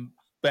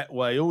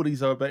Betway, all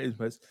these other betting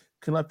places.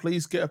 Can I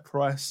please get a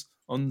price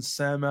on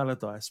Sam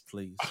Allardyce,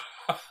 please?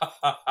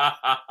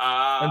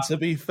 And to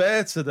be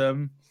fair to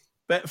them,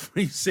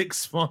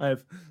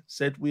 Bet365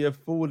 said, we have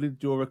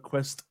forwarded your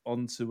request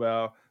onto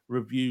our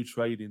review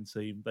trading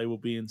team. They will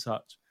be in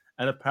touch.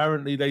 And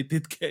apparently they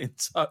did get in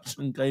touch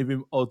and gave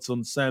him odds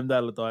on Sam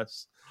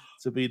Allardyce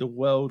to be the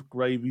World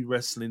Gravy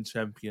Wrestling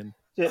Champion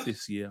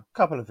this year.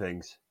 Couple of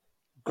things.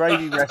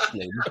 Gravy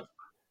Wrestling.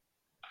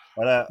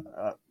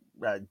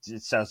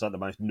 It sounds like the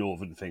most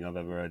northern thing I've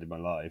ever heard in my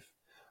life.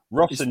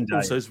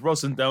 Rossendale. So is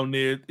Rossendale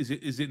near,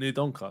 is it near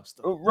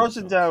Doncaster?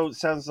 Rossendale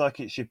sounds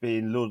like it should be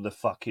in Lord of the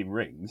fucking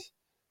Rings.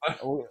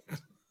 Who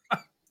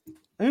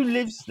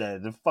lives there?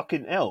 The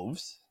fucking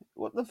elves?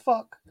 What the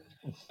fuck?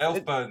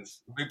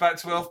 Elfburns. We're back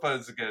to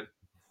Elfburns again.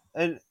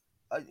 And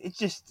it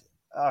just,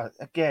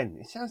 again,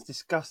 it sounds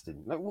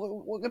disgusting. Like,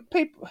 what the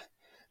people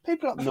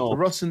up north.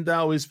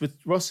 Rossendale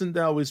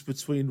is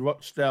between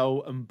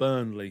Rochdale and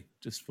Burnley,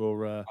 just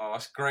for.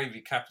 It's gravy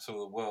capital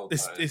of the world.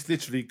 It's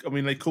literally. I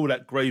mean, they call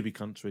that gravy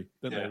country,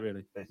 don't they?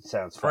 Really? It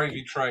sounds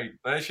gravy train.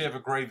 They actually have a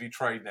gravy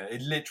train there.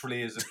 It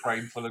literally is a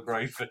train full of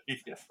gravy.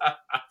 It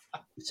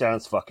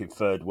sounds fucking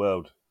third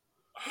world.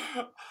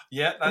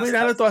 Yeah, I mean,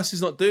 Allardyce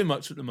is not doing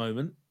much at the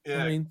moment.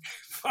 Yeah, I mean,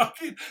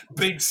 fucking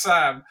Big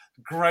Sam,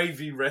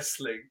 gravy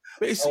wrestling.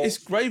 but it's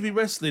gravy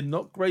wrestling,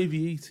 not gravy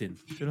eating.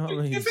 Do you know what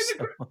I mean?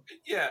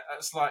 Yeah,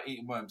 that's like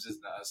eating worms, isn't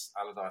it? That's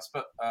Allardyce.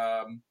 But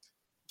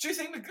do you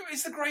think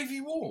is the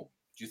gravy warm?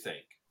 Do you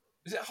think?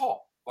 Is it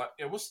hot? Like,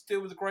 what's the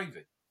deal with the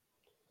gravy?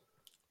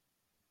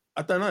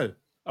 I don't know.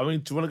 I mean,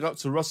 do you want to go up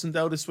to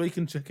Rossendale this week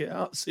and check it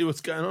out, see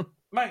what's going on?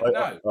 Mate,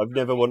 no. I've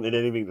never wanted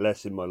anything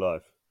less in my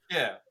life.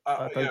 Yeah.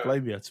 I don't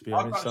blame you, to be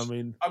honest.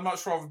 I'd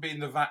much rather be in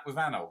the vat with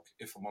Anog,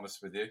 if I'm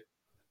honest with you.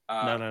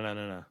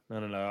 No.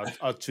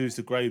 I'd choose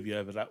the gravy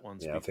over that one.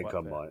 Yeah, I think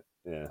I might.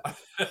 Yeah.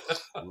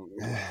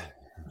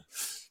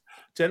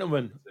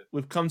 Gentlemen,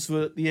 we've come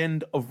to the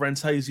end of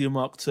Rantasia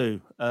Mark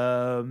II.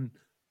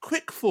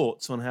 Quick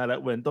thoughts on how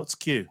that went. Dr.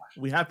 Q,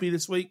 are we happy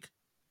this week? Did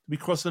we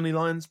cross any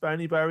lines,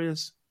 any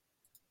barriers?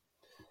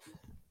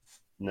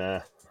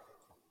 Nah.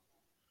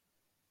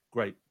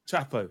 Great.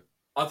 Chapo.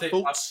 I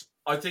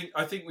think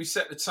we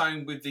set the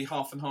tone with the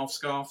half and half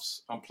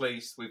scarves. I'm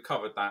pleased we've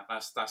covered that.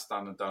 That's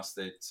done and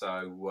dusted.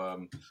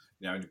 So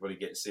anybody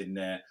gets in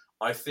there.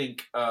 I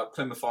think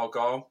Plymouth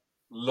Argyle.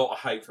 A lot of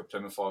hate for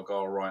Plymouth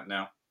Argyle right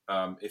now.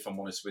 If I'm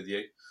honest with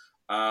you,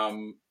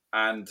 they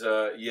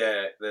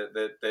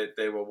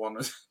were one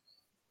of,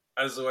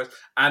 as always.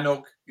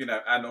 Anog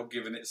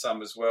giving it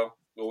some as well.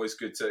 Always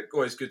good to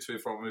hear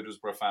from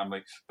Middlesbrough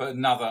family. But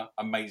another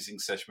amazing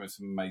session with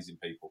some amazing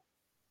people.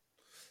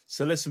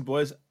 So listen,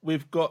 boys,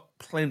 we've got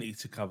plenty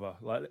to cover.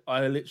 Like,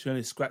 I literally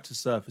only scratched the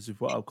surface of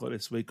what I've got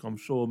this week. I'm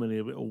sure many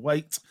of it will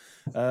wait.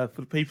 For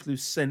the people who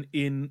sent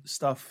in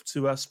stuff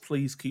to us,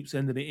 please keep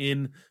sending it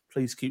in.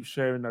 Please keep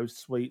sharing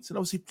those tweets. And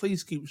obviously,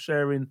 please keep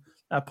sharing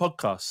our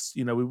podcasts.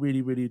 We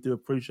really, really do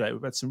appreciate it.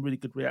 We've had some really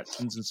good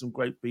reactions and some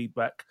great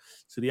feedback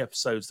to the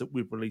episodes that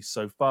we've released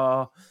so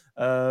far.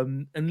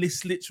 And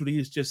this literally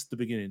is just the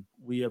beginning.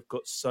 We have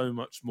got so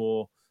much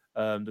more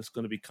that's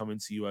going to be coming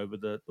to you over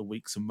the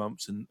weeks and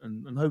months and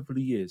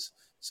hopefully years.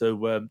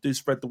 So do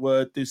spread the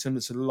word, do send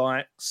us a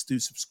likes, do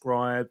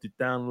subscribe, do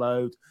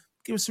download,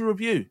 give us a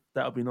review.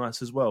 That'll be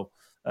nice as well.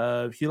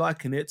 If you're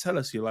liking it, tell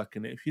us you're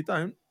liking it. If you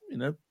don't,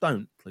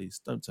 please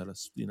don't tell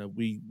us.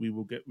 We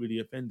will get really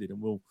offended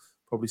and we'll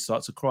probably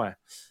start to cry.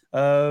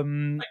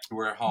 Make you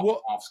wear a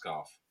half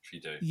scarf if you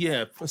do.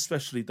 Yeah,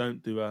 especially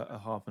don't do a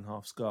half and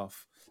half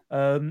scarf.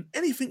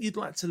 Anything you'd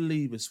like to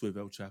leave us with,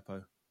 El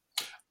Chapo?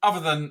 Other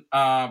than,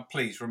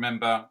 please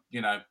remember,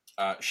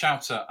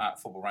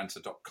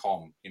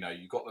 shouter@footballranter.com.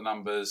 You got the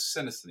numbers,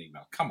 send us an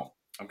email. Come on.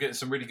 I'm getting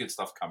some really good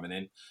stuff coming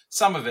in.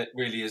 Some of it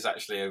really is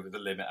actually over the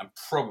limit and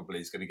probably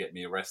is going to get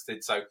me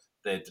arrested, so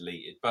they're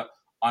deleted. But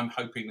I'm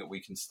hoping that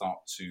we can start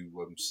to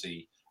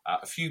see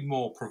a few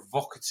more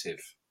provocative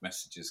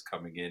messages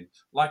coming in,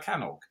 like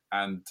Anog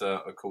and,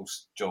 of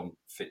course, John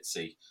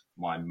Fitzy,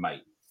 my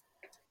mate.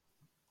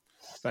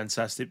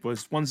 Fantastic,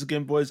 boys. Once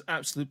again, boys,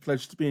 absolute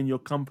pleasure to be in your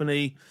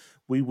company.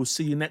 We will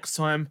see you next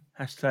time.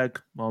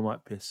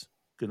 #Marmite Piss.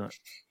 Good night.